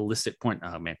from a holistic point,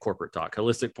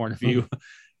 holistic point of view,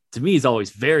 to me is always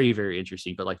very, very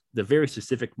interesting. But like the very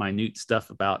specific, minute stuff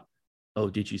about, oh,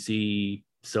 did you see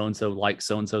so-and-so like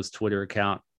so-and-so's Twitter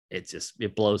account?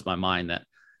 It blows my mind that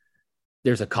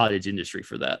there's a cottage industry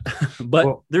for that.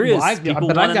 But there is.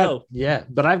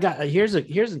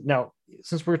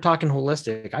 Since we're talking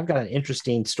holistic, I've got an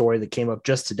interesting story that came up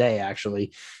just today,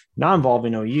 actually. not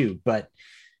involving OU, but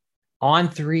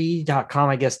on3.com,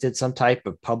 I guess, did some type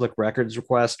of public records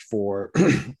request for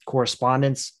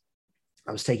correspondence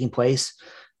that was taking place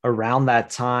around that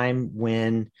time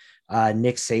when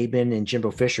Nick Saban and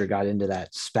Jimbo Fisher got into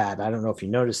that spat. I don't know if you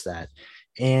noticed that.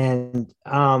 And,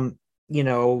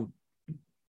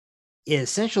 it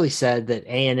essentially said that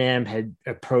A&M had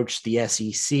approached the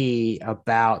SEC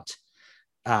about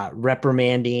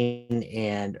reprimanding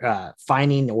and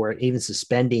fining or even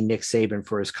suspending Nick Saban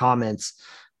for his comments,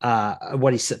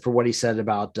 what he said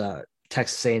about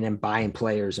Texas A&M buying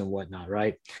players and whatnot,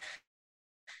 right?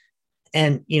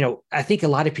 And I think a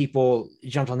lot of people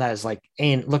jumped on that as like,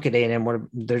 and look at A&M,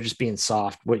 they're just being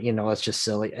soft. It's just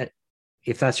silly.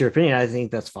 If that's your opinion, I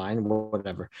think that's fine,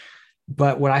 whatever.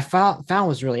 But what I found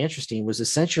was really interesting was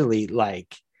essentially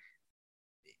like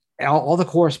all the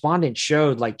correspondence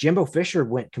showed like Jimbo Fisher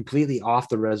went completely off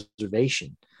the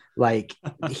reservation. Like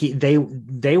they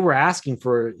were asking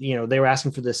for,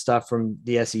 this stuff from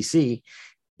the SEC.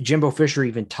 Jimbo Fisher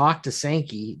even talked to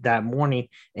Sankey that morning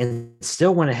and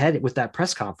still went ahead with that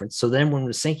press conference. So then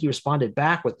when Sankey responded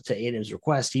back to A&M's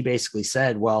request, he basically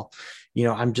said, well,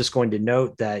 I'm just going to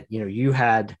note that, you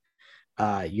had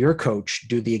your coach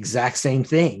do the exact same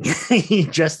thing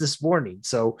just this morning.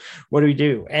 So what do we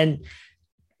do? And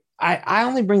I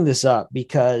only bring this up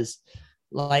because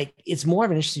like, it's more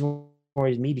of an interesting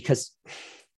story to me because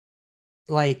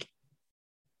like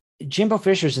Jimbo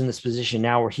Fisher's in this position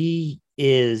now where he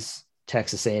is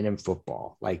Texas A&M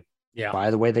football. Like,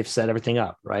 by the way, they've set everything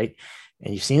up, right?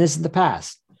 And you've seen this in the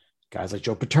past, guys like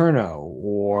Joe Paterno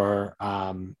or,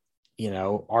 Art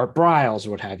Briles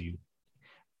or what have you.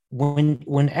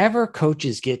 Whenever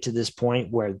coaches get to this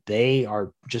point where they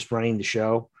are just running the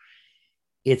show,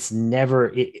 it's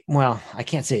never, I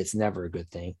can't say it's never a good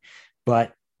thing,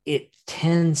 but it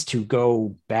tends to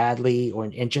go badly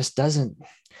and just doesn't,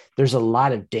 there's a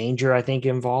lot of danger, I think,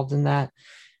 involved in that.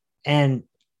 And,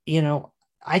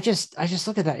 I just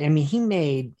look at that. I mean, he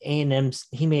made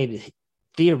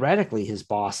theoretically his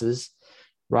bosses,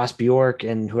 Ross Bjork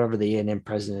and whoever the A&M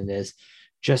president is,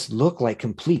 just look like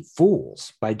complete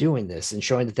fools by doing this and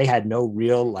showing that they had no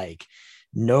real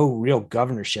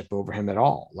governorship over him at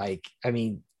all. Like, I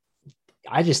mean,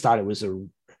 I just thought it was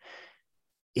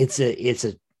it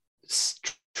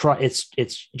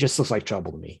just looks like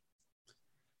trouble to me.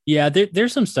 Yeah,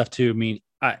 there's some stuff too. I mean,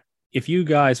 if you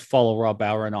guys follow Rob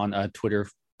Bauer on Twitter,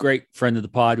 great friend of the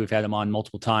pod. We've had him on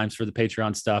multiple times for the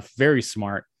Patreon stuff. Very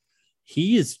smart.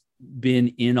 He has been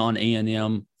in on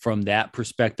A&M from that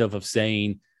perspective of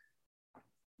saying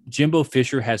Jimbo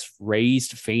Fisher has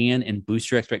raised fan and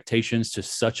booster expectations to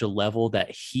such a level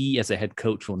that he, as a head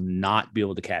coach, will not be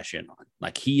able to cash in on.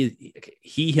 Like he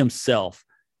himself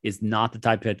is not the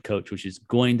type of head coach which is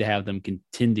going to have them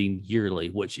contending yearly,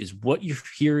 which is what you're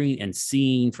hearing and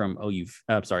seeing from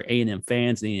A&M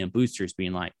fans and A&M boosters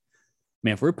being like,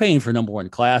 man, if we're paying for number one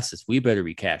classes, we better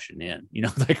be cashing in.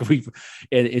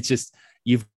 It's just,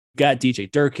 you've got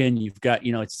DJ Durkin, you've got,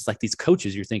 it's just like these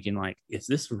coaches, you're thinking like, is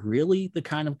this really the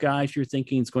kind of guys you're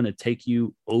thinking is going to take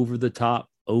you over the top,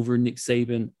 over Nick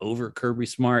Saban, over Kirby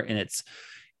Smart? And it's,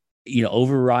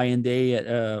 over Ryan Day at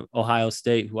Ohio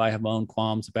State, who I have my own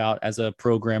qualms about as a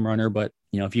program runner, but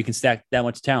if you can stack that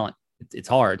much talent, it's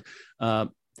hard. And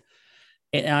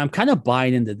I'm kind of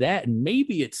buying into that. And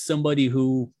maybe it's somebody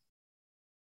who,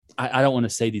 I don't want to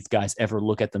say these guys ever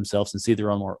look at themselves and see their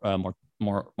own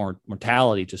more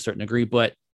mortality to a certain degree,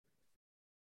 but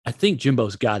I think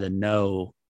Jimbo's got to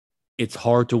know it's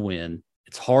hard to win.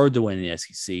 It's hard to win in the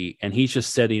SEC, and he's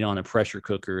just sitting on a pressure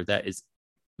cooker that is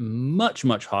much,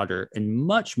 much hotter and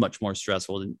much, much more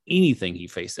stressful than anything he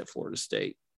faced at Florida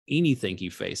State, anything he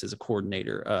faced as a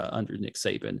coordinator under Nick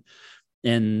Saban.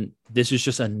 And this is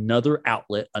just another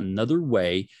outlet, another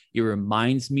way. It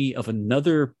reminds me of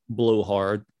another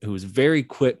blowhard who was very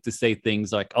quick to say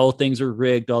things like, oh, things are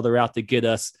rigged. Oh, they're out to get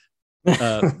us.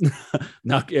 Put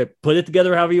it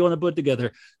together however you want to put it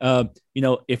together.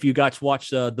 If you got to watch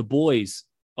The Boys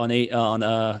on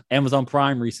Amazon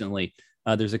Prime recently,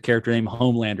 there's a character named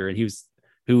Homelander, and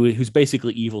who's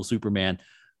basically evil Superman.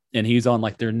 And he's on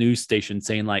like their news station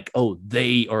saying like, oh,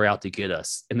 they are out to get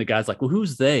us. And the guy's like, well,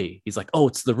 who's they? He's like, oh,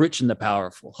 it's the rich and the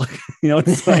powerful.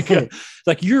 It's like, it's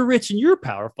like, you're rich and you're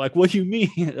powerful. Like, what do you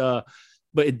mean?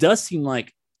 But it does seem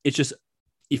like it's just,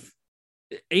 if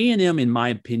A&M, in my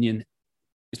opinion,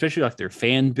 especially like their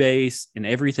fan base and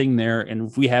everything there. And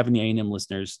if we have any A&M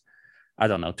listeners, I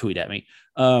don't know, tweet at me.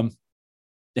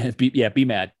 Be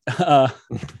mad.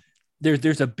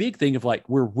 There's a big thing of like,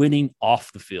 we're winning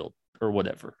off the field or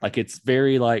whatever. Like, it's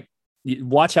very like,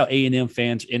 watch how A&M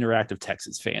fans interact with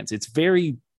Texas fans. It's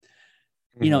very,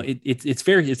 you know, it's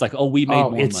very, it's like, oh, we made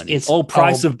more money. It's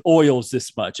price of oil is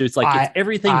this much. It's like, it's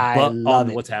everything but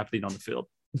on what's happening on the field.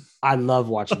 I love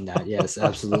watching that. Yes,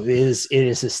 absolutely. It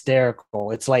is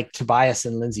hysterical. It's like Tobias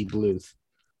and Lindsey Bluth.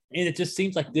 And it just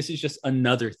seems like this is just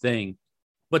another thing.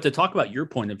 But to talk about your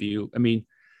point of view, I mean,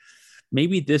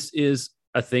 maybe this is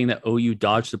a thing that OU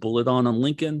dodged the bullet on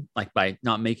Lincoln, like by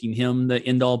not making him the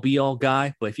end all be all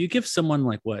guy. But if you give someone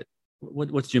like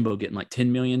what's Jimbo getting, like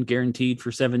 10 million guaranteed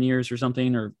for 7 years or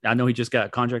something, or I know he just got a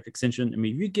contract extension. I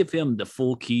mean, if you give him the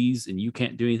full keys and you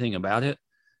can't do anything about it,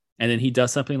 and then he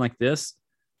does something like this,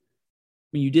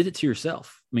 I mean, you did it to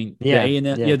yourself. I mean, the A&M,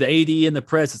 the AD and the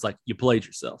press, it's like you played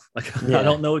yourself. Like, I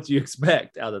don't know what you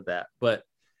expect out of that, but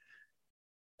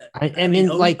I mean,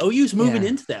 like OU's moving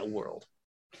into that world.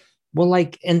 Well,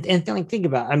 like, and think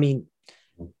about, I mean,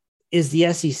 is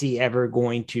the SEC ever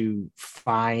going to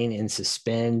fine and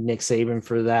suspend Nick Saban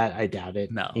for that? I doubt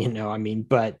it. No. You know, I mean,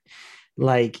 but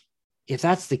like, if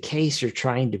that's the case you're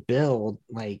trying to build,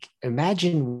 like,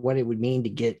 imagine what it would mean to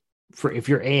get if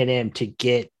you're A&M to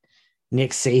get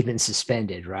Nick Saban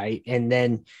suspended, right? And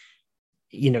then,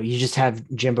 you know, you just have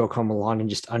Jimbo come along and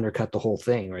just undercut the whole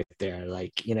thing right there.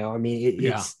 Like, you know, I mean,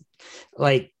 it's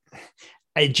like,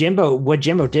 what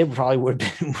Jimbo did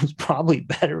was probably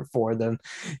better for them,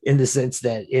 in the sense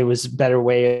that it was a better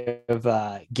way of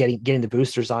getting the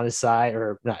boosters on his side,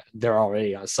 or not, they're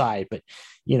already on side, but,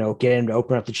 you know, get him to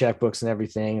open up the checkbooks and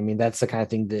everything. I mean, that's the kind of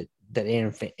thing that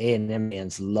A&M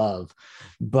fans love.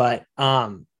 But,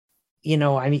 you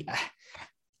know, I mean,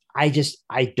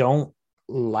 I don't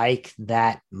like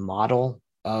that model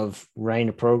of running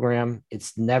a program.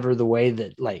 It's never the way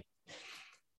that, like,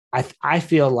 I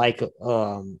feel like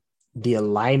the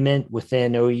alignment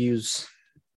within OU's,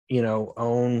 you know,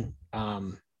 own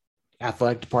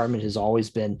athletic department has always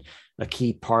been a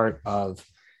key part of,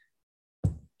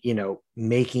 you know,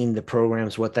 making the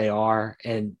programs what they are.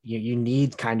 And you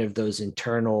need kind of those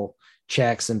internal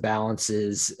checks and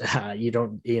balances. You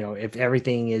don't, you know, if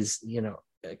everything is, you know,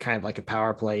 kind of like a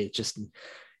power play,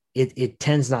 it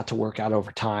tends not to work out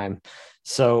over time.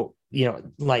 So, you know,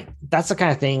 like, that's the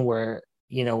kind of thing where,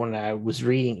 you know, when I was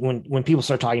reading, when people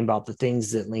start talking about the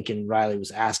things that Lincoln Riley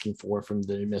was asking for from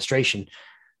the administration,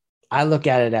 I look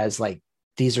at it as like,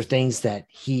 these are things that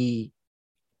he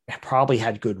probably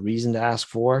had good reason to ask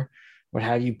for, what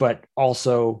have you, but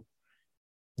also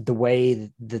the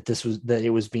way that it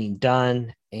was being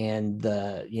done, and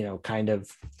the, you know, kind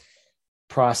of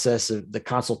process of the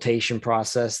consultation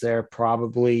process there,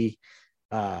 probably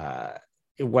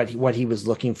what he was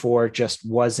looking for just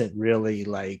wasn't really,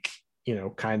 like, you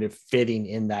know, kind of fitting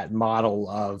in that model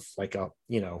of like a,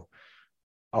 you know,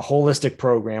 a holistic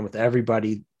program with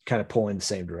everybody kind of pulling the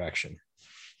same direction.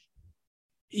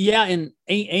 Yeah. And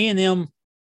A&M,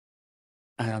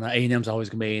 I don't know, A&M's always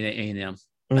going to be A&M.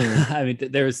 Mm-hmm. I mean,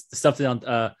 there's stuff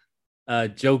that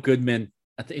on Joe Goodman,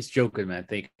 I think it's Joe Goodman. I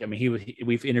think, I mean,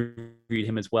 we've interviewed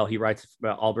him as well. He writes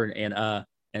about Auburn and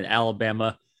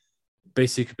Alabama,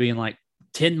 basically being like,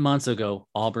 10 months ago,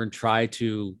 Auburn tried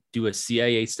to do a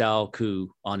CIA style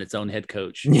coup on its own head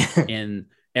coach, and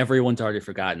everyone's already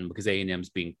forgotten because A&M's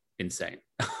being insane.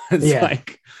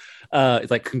 It's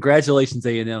like, congratulations,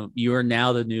 A&M, you are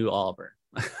now the new Auburn.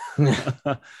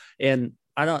 And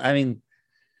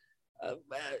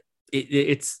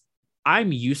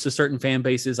I'm used to certain fan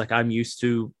bases. Like, I'm used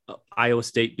to Iowa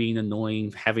State being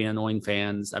annoying, having annoying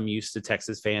fans. I'm used to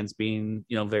Texas fans being,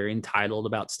 you know, very entitled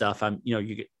about stuff.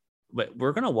 But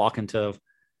we're going to walk into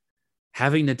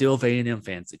having to deal with A&M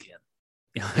fans again,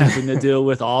 you know, having to deal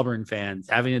with Auburn fans,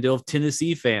 having to deal with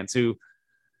Tennessee fans who,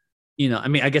 you know, I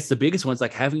mean, I guess the biggest one's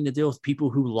like having to deal with people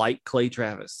who like Clay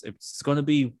Travis. It's going to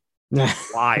be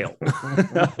wild.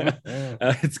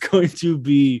 It's going to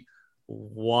be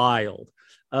wild.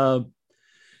 But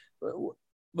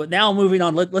now moving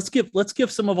on, let's give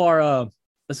some of our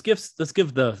let's give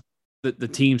the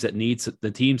teams that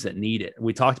need it.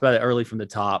 We talked about it early from the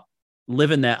top.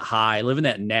 Living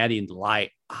that natty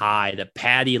light high, the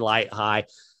Patty light high.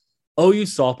 OU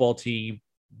softball team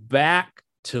back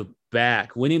to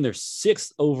back, winning their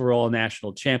 6th overall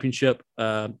national championship,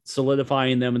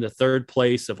 solidifying them in the 3rd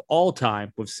place of all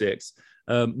time with 6.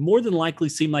 More than likely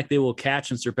seem like they will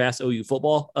catch and surpass OU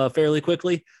football fairly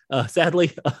quickly,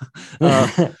 sadly.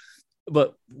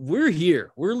 But we're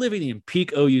here. We're living in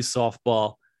peak OU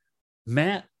softball.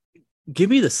 Matt, give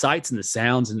me the sights and the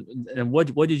sounds, and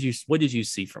what did you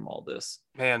see from all this?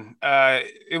 Man,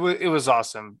 it was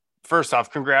awesome. First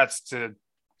off, congrats to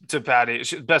Patty,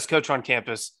 best coach on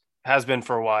campus, has been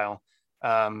for a while.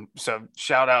 So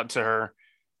shout out to her.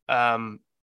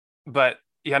 But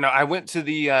yeah, no, I went to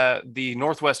the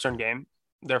Northwestern game,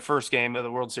 their first game of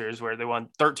the World Series where they won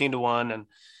 13-1.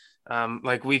 And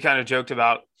like we kind of joked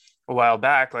about a while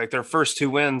back, like their first 2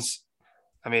 wins,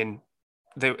 I mean,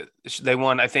 they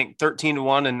won, I think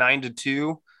 13-1 and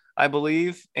 9-2, I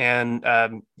believe. And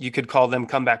you could call them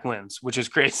comeback wins, which is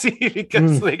crazy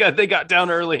because they got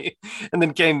down early and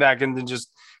then came back and then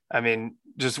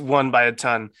just won by a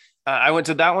ton. I went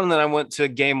to that one. And then I went to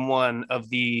game 1 of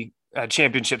the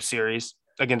championship series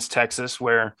against Texas,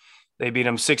 where they beat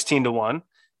them 16-1.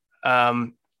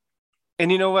 And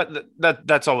you know what?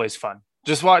 That's always fun.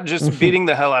 Just beating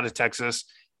the hell out of Texas.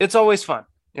 It's always fun.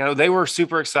 You know, they were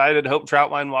super excited. Hope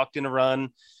Troutwine walked in a run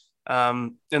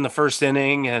in the first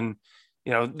inning, and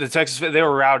you know the Texas, they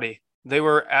were rowdy. They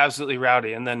were absolutely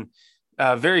rowdy, and then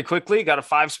very quickly got a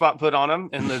 5-spot put on them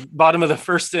in the bottom of the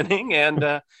first inning,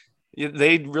 and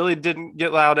they really didn't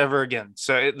get loud ever again.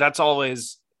 So that's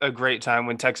always a great time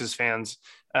when Texas fans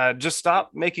just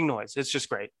stop making noise. It's just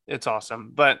great. It's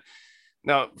awesome. But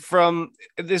no,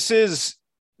 this is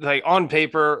like on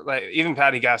paper, like even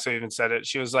Patty Gasso even said it.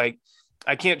 She was like,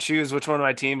 I can't choose which one of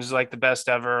my teams is like the best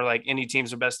ever. Like any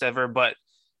team's the best ever. But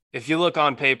if you look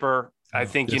on paper, I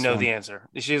think you know the answer.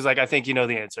 She's like, I think you know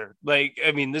the answer. Like,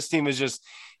 I mean, this team is just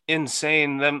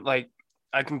insane. Them, like,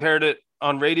 I compared it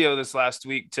on radio this last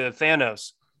week to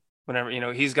Thanos. Whenever, you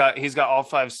know, he's got all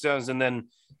 5 stones, and then,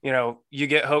 you know, you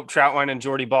get Hope Troutwine and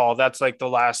Jordy Ball. That's like the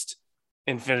last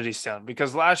Infinity Stone,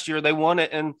 because last year they won it.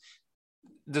 And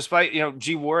despite, you know,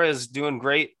 G Juarez doing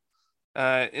great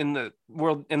in the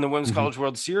Women's College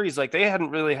World Series, like they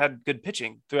hadn't really had good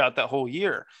pitching throughout that whole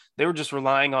year. They were just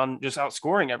relying on just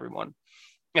outscoring everyone,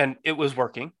 and it was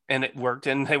working, and it worked,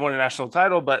 and they won a national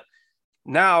title. But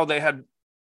now they had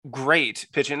great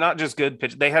pitching, not just good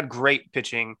pitch. They had great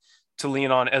pitching to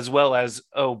lean on, as well as,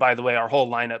 oh, by the way, our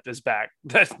whole lineup is back.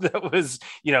 That was,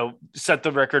 you know, set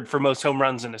the record for most home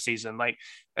runs in a season. Like,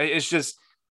 it's just,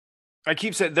 I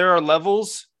keep saying there are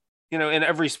levels, you know, in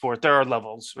every sport, there are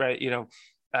levels, right? You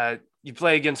know, you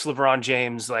play against LeBron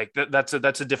James, like that's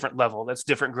a different level. That's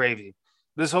different gravy.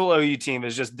 This whole OU team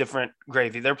is just different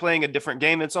gravy. They're playing a different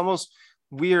game. It's almost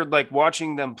weird, like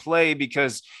watching them play,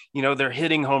 because, you know, they're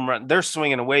hitting home run, they're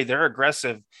swinging away, they're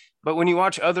aggressive. But when you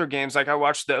watch other games, like I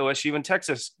watched the OSU and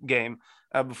Texas game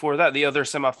before that, the other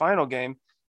semifinal game,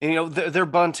 and, you know, they're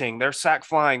bunting, they're sack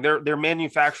flying, they're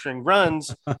manufacturing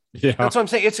runs. Yeah. That's what I'm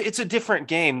saying. It's a different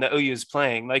game that OU is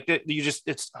playing. Like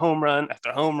it's home run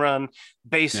after home run,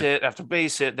 base hit after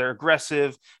base hit. They're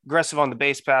aggressive on the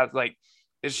base path. Like,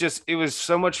 it was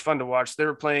so much fun to watch. They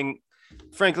were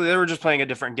just playing a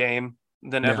different game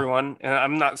than everyone. And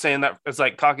I'm not saying that it's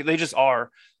like cocky. They just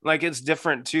are. Like, it's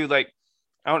different too. Like,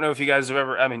 I don't know if you guys have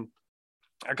ever, I mean,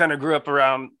 I kind of grew up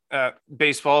around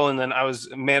baseball, and then I was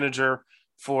a manager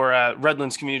for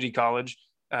Redlands Community College,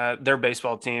 their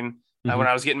baseball team, when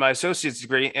I was getting my associate's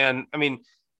degree. And I mean,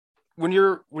 when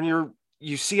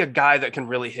you see a guy that can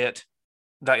really hit,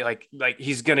 that like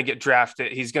he's going to get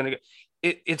drafted,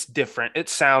 it's different. It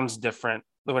sounds different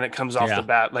when it comes off the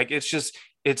bat. Like,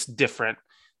 it's different.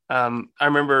 I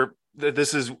remember that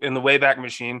this is in the Wayback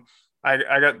Machine.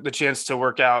 I got the chance to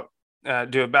work out,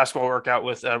 do a basketball workout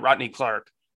with Rodney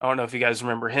Clark. I don't know if you guys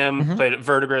remember him. Played at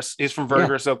Verdigris. He's from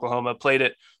Verdigris, Oklahoma. Played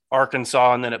at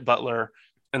Arkansas, and then at Butler,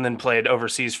 and then played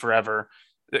overseas forever.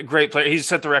 Great player. He's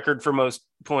set the record for most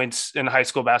points in high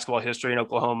school basketball history in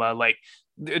Oklahoma. Like,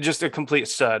 just a complete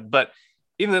stud. But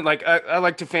even then, like, I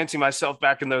like to fancy myself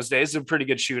back in those days a pretty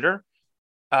good shooter.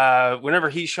 Whenever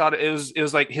he shot it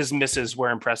was like his misses were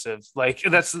impressive. Like,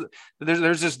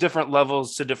 there's just different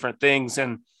levels to different things.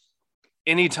 And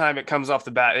anytime it comes off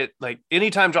the bat,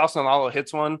 anytime Jocelyn Allo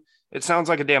hits one, it sounds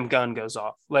like a damn gun goes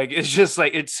off. Like, it's just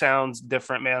like, it sounds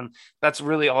different, man. That's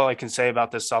really all I can say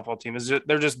about this softball team, is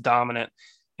they're just dominant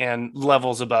and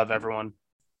levels above everyone.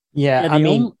 Yeah. I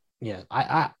mean,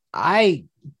 I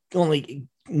only,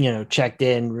 you know, checked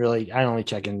in really. I only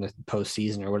check in the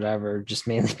postseason or whatever, just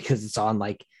mainly because it's on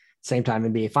like same time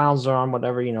NBA finals are on,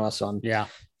 whatever, you know, so I'm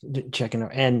checking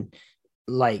and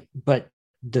like, but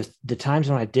the times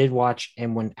when I did watch,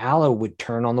 and when Allo would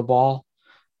turn on the ball,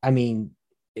 I mean,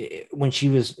 when she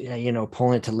was, you know,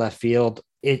 pulling it to left field,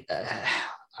 it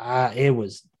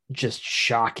was just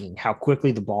shocking how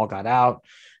quickly the ball got out.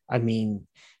 I mean,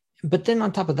 but then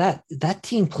on top of that, that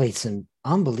team played some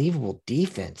unbelievable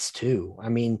defense too. I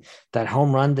mean, that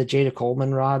home run that Jada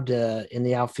Coleman robbed in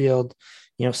the outfield,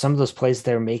 you know, some of those plays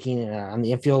they were making on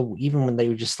the infield, even when they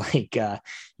were just like,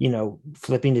 you know,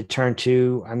 flipping to turn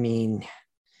 2. I mean,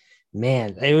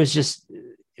 man, it was just,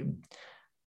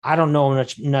 I don't know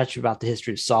much about the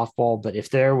history of softball, but if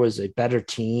there was a better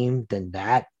team than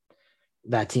that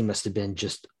team must have been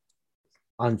just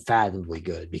unfathomably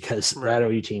good because that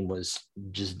OU team was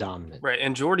just dominant. Right.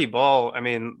 And Jordy Ball, I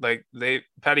mean, like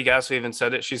Patty Gasso even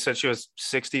said it. She said she was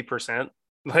 60%.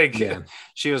 Like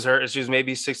she was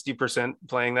maybe 60%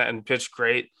 playing that and pitched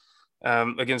great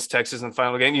against Texas in the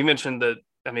final game. You mentioned the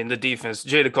defense,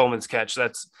 Jada Coleman's catch.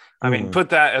 That's, put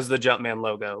that as the Jumpman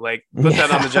logo, like put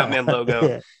that on the Jumpman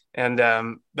logo.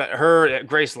 And but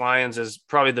Grace Lyons is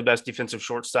probably the best defensive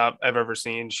shortstop I've ever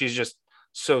seen. She's just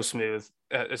so smooth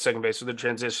at second base with the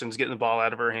transitions, getting the ball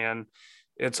out of her hand.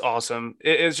 It's awesome.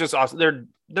 It's just awesome.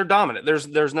 They're dominant.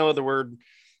 There's no other word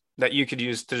that you could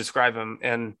use to describe them.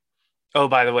 And oh,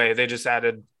 by the way, they just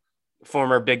added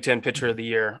former Big Ten Pitcher of the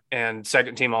Year and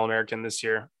second team All-American this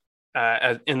year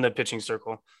in the pitching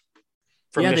circle.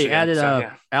 Michigan. They added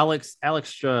Alex.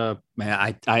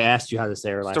 Man, I asked you how to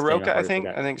say her last name. Soroka, I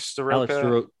think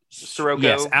Soroka. Soroka.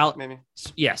 Yes, maybe.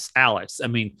 Yes, Alex. I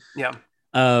mean, yeah.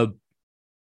 The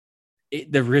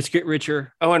rich get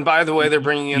richer. Oh, and by the way, they're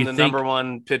bringing in the number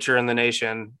one pitcher in the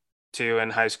nation too in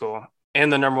high school,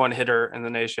 and the number one hitter in the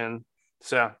nation.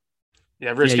 So,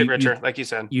 yeah, rich get richer, like you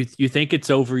said. You think it's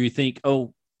over. You think,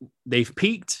 oh, they've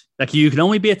peaked. Like you can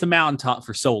only be at the mountaintop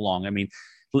for so long. I mean,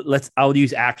 I'll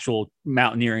use actual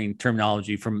mountaineering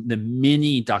terminology from the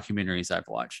many documentaries I've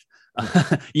watched.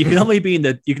 You can only be in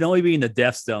the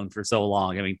death zone for so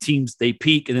long. I mean, teams, they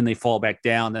peak and then they fall back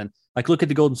down. And like, look at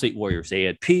the Golden State Warriors. They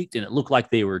had peaked and it looked like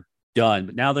they were done,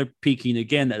 but now they're peaking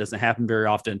again. That doesn't happen very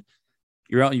often.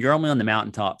 You're only on the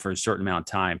mountaintop for a certain amount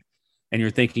of time. And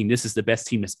you're thinking, this is the best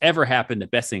team that's ever happened. The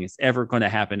best thing that's ever going to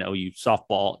happen to OU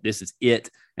softball. This is it.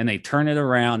 And they turn it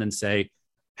around and say,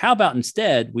 how about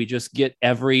instead we just get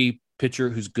every pitcher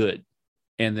who's good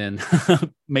and then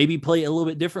maybe play a little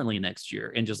bit differently next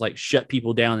year and just like shut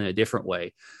people down in a different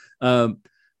way.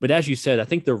 But as you said, I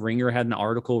think the Ringer had an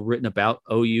article written about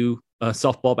OU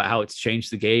softball, about how it's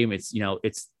changed the game. It's,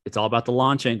 it's all about the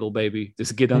launch angle, baby.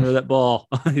 Just get under that ball.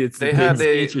 They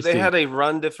had a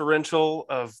run differential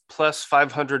of plus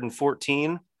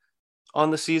 514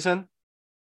 on the season.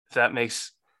 If that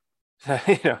makes,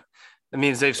 it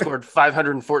means they've scored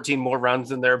 514 more runs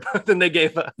than they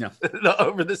gave up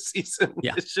over the season.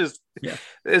 Yeah. It's just,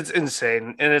 it's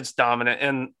insane and it's dominant.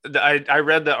 And I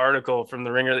read the article from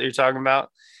the Ringer that you're talking about,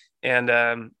 and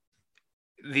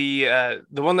the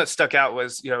one that stuck out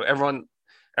was, everyone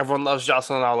loves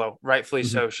Jocelyn Alo, rightfully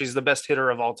so. She's the best hitter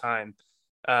of all time.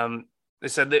 They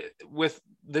said that with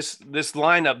this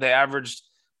lineup, they averaged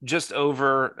just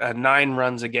over 9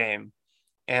 runs a game.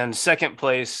 And second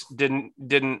place didn't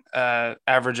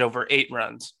average over 8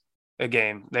 runs a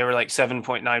game. They were like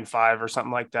 7.95 or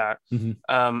something like that.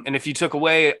 Mm-hmm. And if you took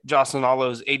away Jocelyn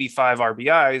Alo's 85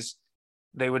 RBIs,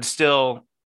 they would still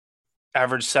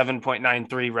average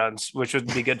 7.93 runs, which would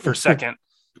be good for second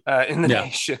in the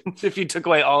nation if you took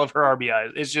away all of her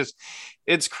RBIs.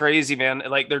 It's crazy, man.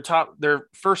 Like their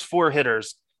first 4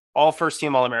 hitters, all first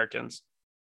team All-Americans.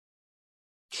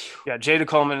 Yeah, Jada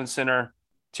Coleman in center.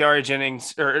 Tiare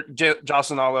Jennings or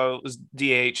Jocelyn Alo was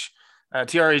DH,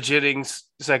 Tiare Jennings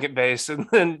second base, and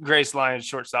then Grace Lyons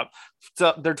shortstop.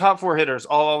 So their top 4 hitters,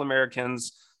 all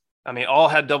Americans. I mean, all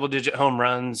had double-digit home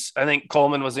runs. I think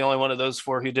Coleman was the only one of those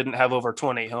 4 who didn't have over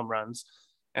 20 home runs,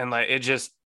 and like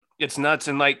it's nuts.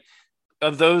 And like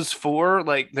of those 4,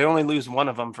 like they only lose one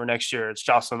of them for next year. It's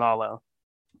Jocelyn Alo.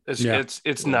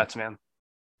 It's nuts, man.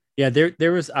 Yeah,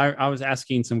 there was. I was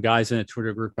asking some guys in a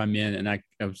Twitter group I'm in, and I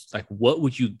was like, "What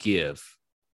would you give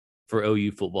for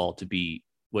OU football to be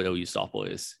what OU softball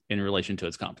is in relation to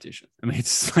its competition?" I mean,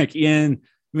 it's like you'd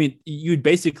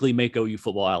basically make OU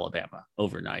football Alabama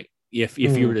overnight if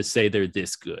you were to say they're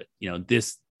this good,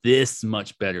 this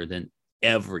much better than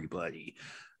everybody.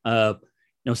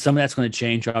 Some of that's going to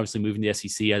change. Obviously, moving to the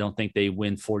SEC, I don't think they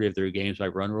win 40 of their games by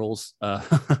run rules. But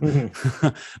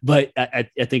I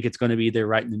think it's going to be there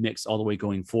right in the mix all the way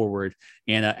going forward.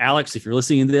 And Alex, if you're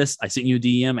listening to this, I sent you a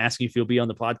DM asking if you'll be on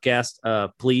the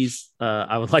podcast. Please,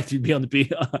 I would like to be on the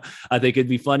I think it'd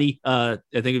be funny. Not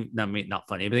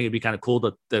funny. I think it'd be kind of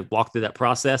cool to walk through that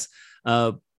process.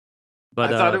 But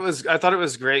I thought it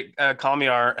was great.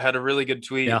 Kamiar had a really good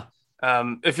tweet. Yeah.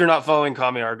 If you're not following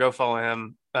Kamiar, go follow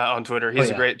him on Twitter. He's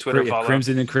a great Twitter follow.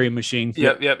 Crimson and Cream Machine.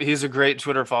 Yep. He's a great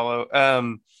Twitter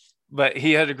follow. But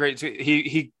he had a great tweet.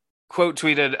 He quote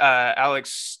tweeted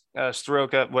Alex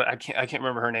Soroka. What I can't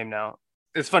remember her name now.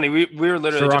 It's funny. We were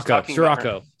literally just talking about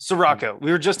her. Sirocco.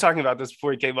 We were just talking about this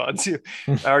before he came on too.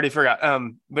 I already forgot.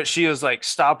 But she was like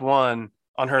stop 1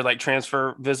 on her like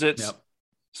transfer visits. Yep.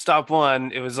 Stop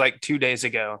 1. It was like 2 days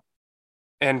ago.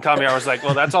 And Kamiar was like,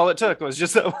 well, that's all it took. It was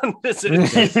just that one visit.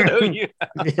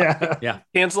 Yeah.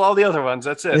 Cancel all the other ones.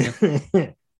 That's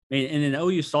it. And then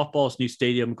OU softball's new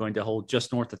stadium going to hold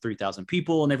just north of 3,000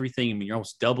 people and everything. I mean, you're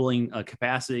almost doubling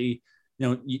capacity.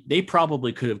 They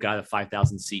probably could have got a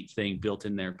 5,000 seat thing built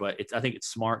in there, but I think it's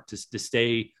smart to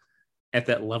stay at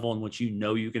that level in which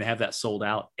you can have that sold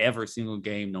out every single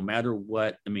game, no matter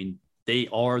what. I mean, they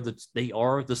are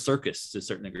the circus to a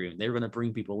certain degree. They're going to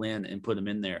bring people in and put them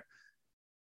in there.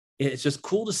 It's just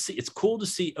cool to see. It's cool to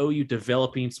see OU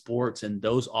developing sports, and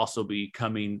those also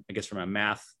becoming, I guess, from a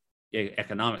math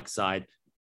economic side,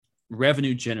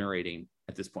 revenue generating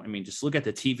at this point. I mean, just look at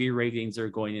the TV ratings that are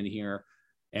going in here.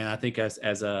 And I think when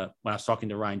I was talking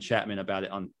to Ryan Chapman about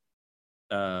it on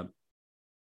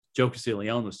Joe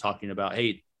Castiglione was talking about,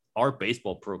 hey, our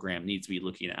baseball program needs to be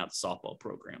looking at how the softball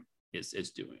program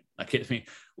is doing. Like, I mean,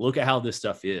 look at how this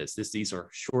stuff is. These are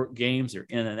short games. They're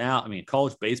in and out. I mean,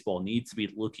 college baseball needs to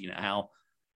be looking at how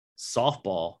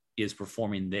softball is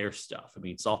performing their stuff. I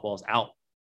mean, softball is out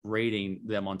rating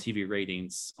them on TV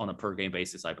ratings on a per game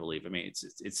basis, I believe. I mean,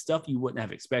 it's stuff you wouldn't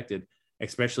have expected,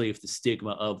 especially if the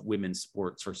stigma of women's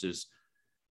sports versus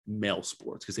male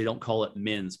sports, because they don't call it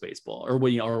men's baseball or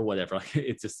whatever.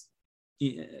 It's just,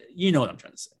 you know what I'm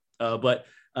trying to say. But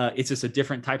it's just a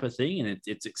different type of thing, and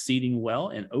it's exceeding well.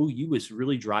 And OU is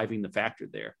really driving the factor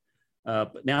there.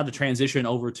 But now the transition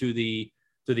over to the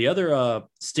other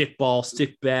stick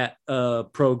bat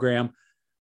program.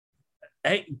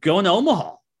 Hey, going to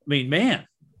Omaha. I mean, man,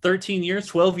 13 years,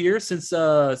 12 years since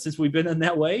we've been in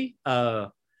that way.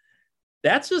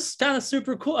 That's just kind of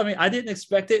super cool. I mean, I didn't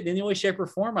expect it in any way, shape, or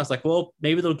form. I was like, well,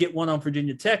 maybe they'll get one on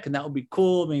Virginia Tech, and that would be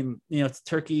cool. I mean, it's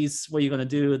turkeys. What are you going to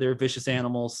do? They're vicious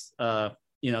animals.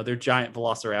 They're giant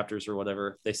velociraptors or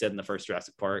whatever they said in the first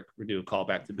Jurassic Park. We're doing a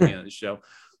callback to the beginning of the show.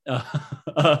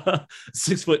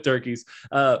 6-foot turkeys.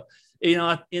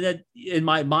 In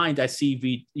my mind, I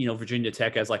see Virginia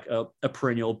Tech as like a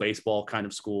perennial baseball kind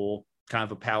of school, kind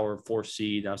of a power 4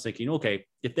 seed. I was thinking, okay,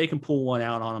 if they can pull one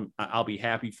out on them, I'll be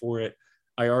happy for it.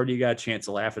 I already got a chance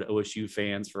to laugh at OSU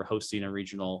fans for hosting a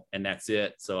regional, and that's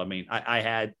it. So, I mean,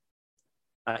 I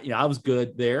was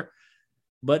good there,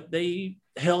 but they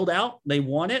held out. They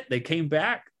won it. They came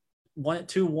back, won it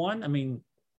 2-1. I mean,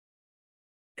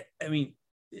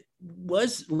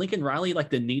 was Lincoln Riley like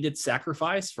the needed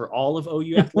sacrifice for all of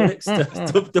OU athletics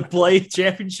to play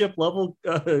championship level?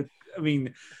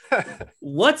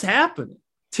 What's happening?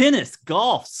 Tennis,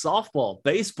 golf, softball,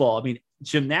 baseball. I mean,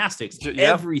 gymnastics.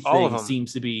 Everything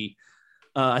seems to be.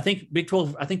 I think Big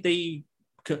 12. I think they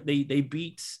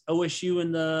beat OSU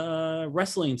in the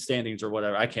wrestling standings or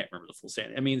whatever. I can't remember the full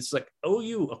standing. I mean, it's like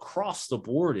OU across the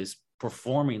board is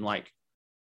performing like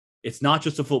it's not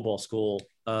just a football school.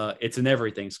 It's an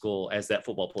everything school, as that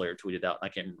football player tweeted out. I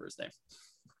can't remember his name.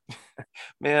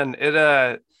 Man,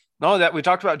 not only that, we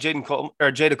talked about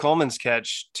Jada Coleman's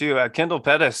catch too. Kendall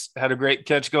Pettis had a great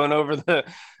catch going over the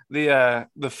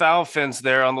foul fence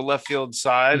there on the left field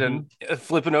side and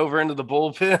flipping over into the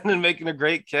bullpen and making a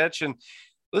great catch. And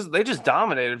they just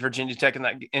dominated Virginia Tech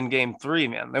in game 3,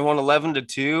 man. They won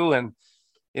 11-2. And,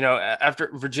 after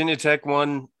Virginia Tech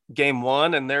won game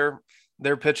 1 and their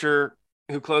pitcher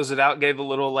who closed it out gave a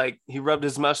little, he rubbed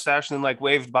his mustache and then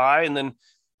waved by. And then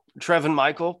Trevin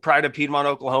Michael, pride of Piedmont,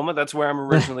 Oklahoma. That's where I'm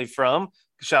originally from.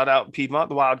 Shout out Piedmont,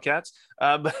 the Wildcats.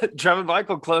 But Trevin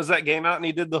Michael closed that game out, and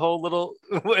he did the whole little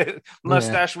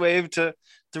mustache wave to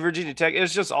Virginia Tech. It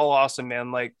was just all awesome,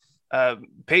 man.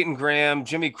 Peyton Graham,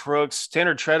 Jimmy Crooks,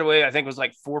 Tanner Treadaway, I think was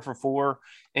 4 for 4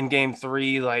 in game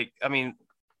 3.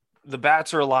 The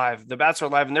bats are alive.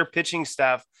 And their pitching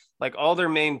staff, all their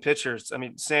main pitchers, I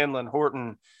mean, Sandlin,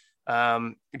 Horton,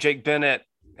 Jake Bennett,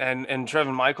 and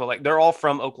Trevin Michael, they're all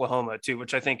from Oklahoma too,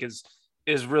 which I think is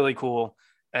really cool.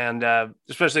 And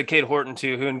especially Cade Horton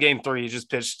too, who in game 3 he just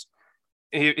pitched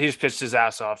his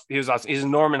ass off. He was awesome. He's a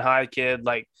Norman High kid,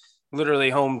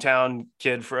 literally hometown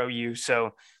kid for OU.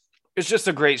 So it's just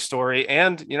a great story.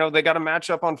 And they got a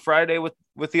matchup on Friday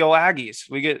with the old Aggies.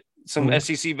 We get some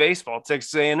SEC baseball,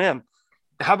 Texas A&M.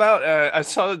 How about I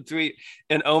saw the tweet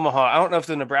in Omaha. I don't know if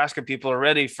the Nebraska people are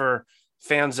ready for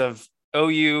fans of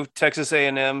OU, Texas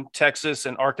A&M, Texas,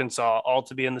 and Arkansas all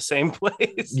to be in the same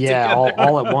place. Yeah,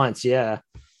 all at once. Yeah.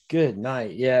 Good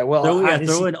night. Yeah. Well,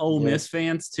 throw in Ole Miss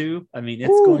fans too. I mean, it's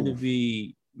going to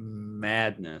be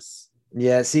madness.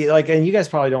 Yeah. See, and you guys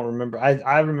probably don't remember.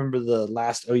 I remember the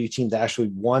last OU team that actually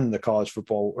won the college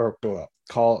football or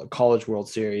college World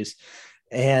Series.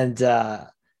 And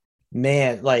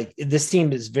man, this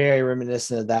team is very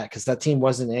reminiscent of that, because that team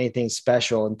wasn't anything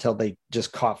special until they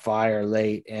just caught fire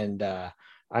late. And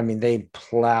they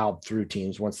plowed through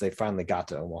teams once they finally got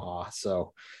to Omaha.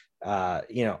 So,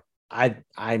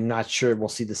 I'm not sure we'll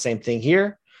see the same thing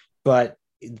here, but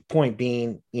the point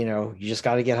being, you just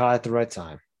got to get hot at the right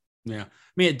time. Yeah.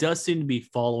 I mean, it does seem to be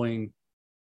following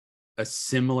a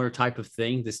similar type of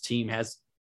thing. This team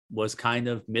was kind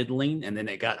of middling, and then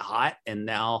it got hot, and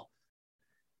now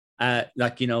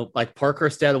like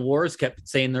Parkhurst out of Wars kept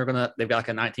saying they've got like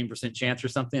a 19% chance or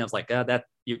something. I was like, that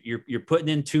you're putting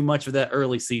in too much of that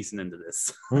early season into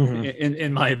this.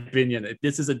 in my opinion,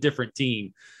 this is a different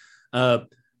team. But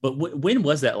when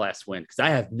was that last win? Because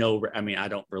I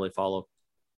don't really follow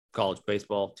college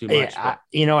baseball too much. Yeah,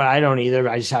 I don't either.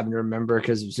 I just happen to remember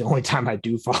because it was the only time I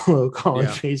do follow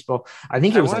college baseball. I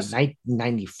think it was like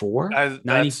 94.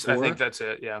 94. I think that's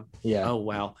it. Yeah. Yeah. Oh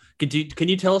wow. Can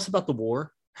you tell us about the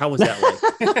war? How was that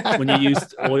like when you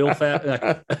used oil fat,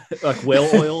 like whale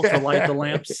oil to light the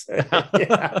lamps?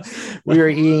 Yeah. We were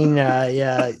eating,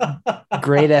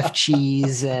 great F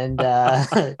cheese. And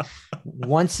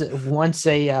once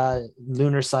a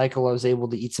lunar cycle, I was able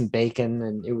to eat some bacon,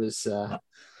 and it was.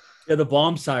 The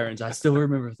bomb sirens. I still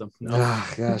remember them. No.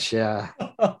 Oh, gosh, yeah.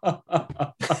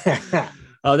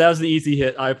 Oh, that was an easy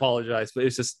hit. I apologize, but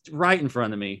it's just right in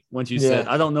front of me. Once you said,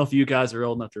 I don't know if you guys are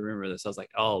old enough to remember this. I was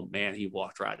like, oh man, he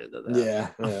walked right into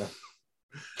that.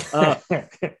 Yeah.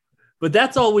 But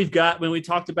that's all we've got. When we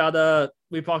talked about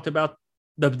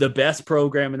the best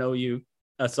program in OU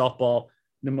softball,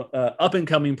 the up and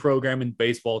coming program in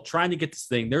baseball, trying to get this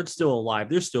thing. They're still alive.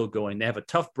 They're still going. They have a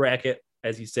tough bracket,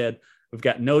 as you said. We've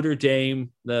got Notre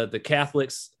Dame, the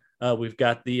Catholics. We've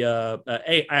got the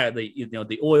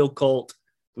oil cult.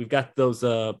 We've got those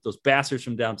bastards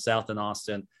from down south in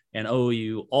Austin and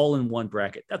OU all in one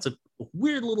bracket. That's a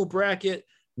weird little bracket.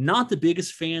 Not the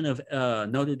biggest fan of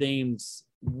Notre Dame's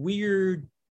weird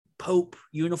Pope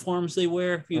uniforms they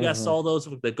wear. If you guys saw those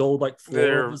with the gold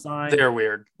floral design, they're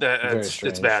weird.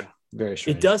 It's bad. Very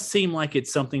strange. It does seem like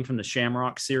it's something from the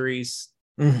Shamrock series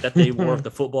that they wore with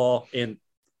the football. And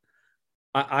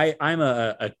I'm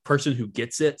a person who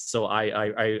gets it, so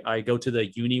I go to the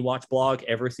UniWatch blog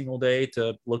every single day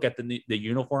to look at the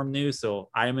uniform news. So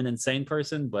I am an insane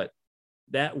person, but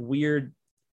that weird.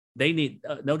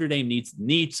 Notre Dame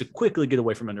needs to quickly get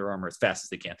away from Under Armour as fast as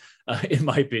they can, in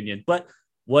my opinion. But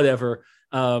whatever.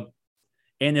 And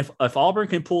if Auburn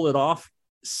can pull it off,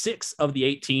 6 of the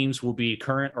 8 teams will be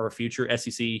current or future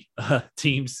SEC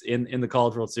teams in the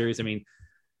College World Series. I mean,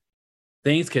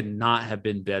 things could not have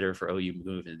been better for OU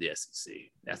moving to the SEC.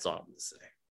 That's all I'm going to say.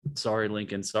 Sorry,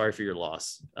 Lincoln. Sorry for your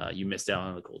loss. You missed out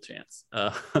on a cool chance.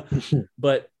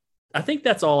 But I think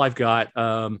that's all I've got.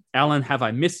 Alan, have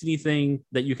I missed anything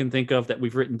that you can think of that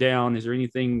we've written down? Is there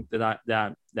anything that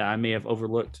I may have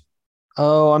overlooked?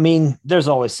 Oh, I mean, there's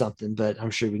always something, but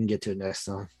I'm sure we can get to it next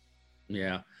time.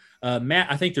 Yeah.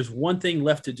 Matt, I think there's one thing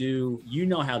left to do. You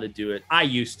know how to do it. I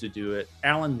used to do it.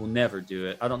 Alan will never do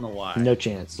it. I don't know why. No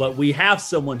chance. But we have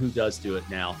someone who does do it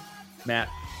now. Matt.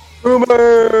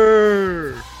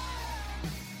 Boomer!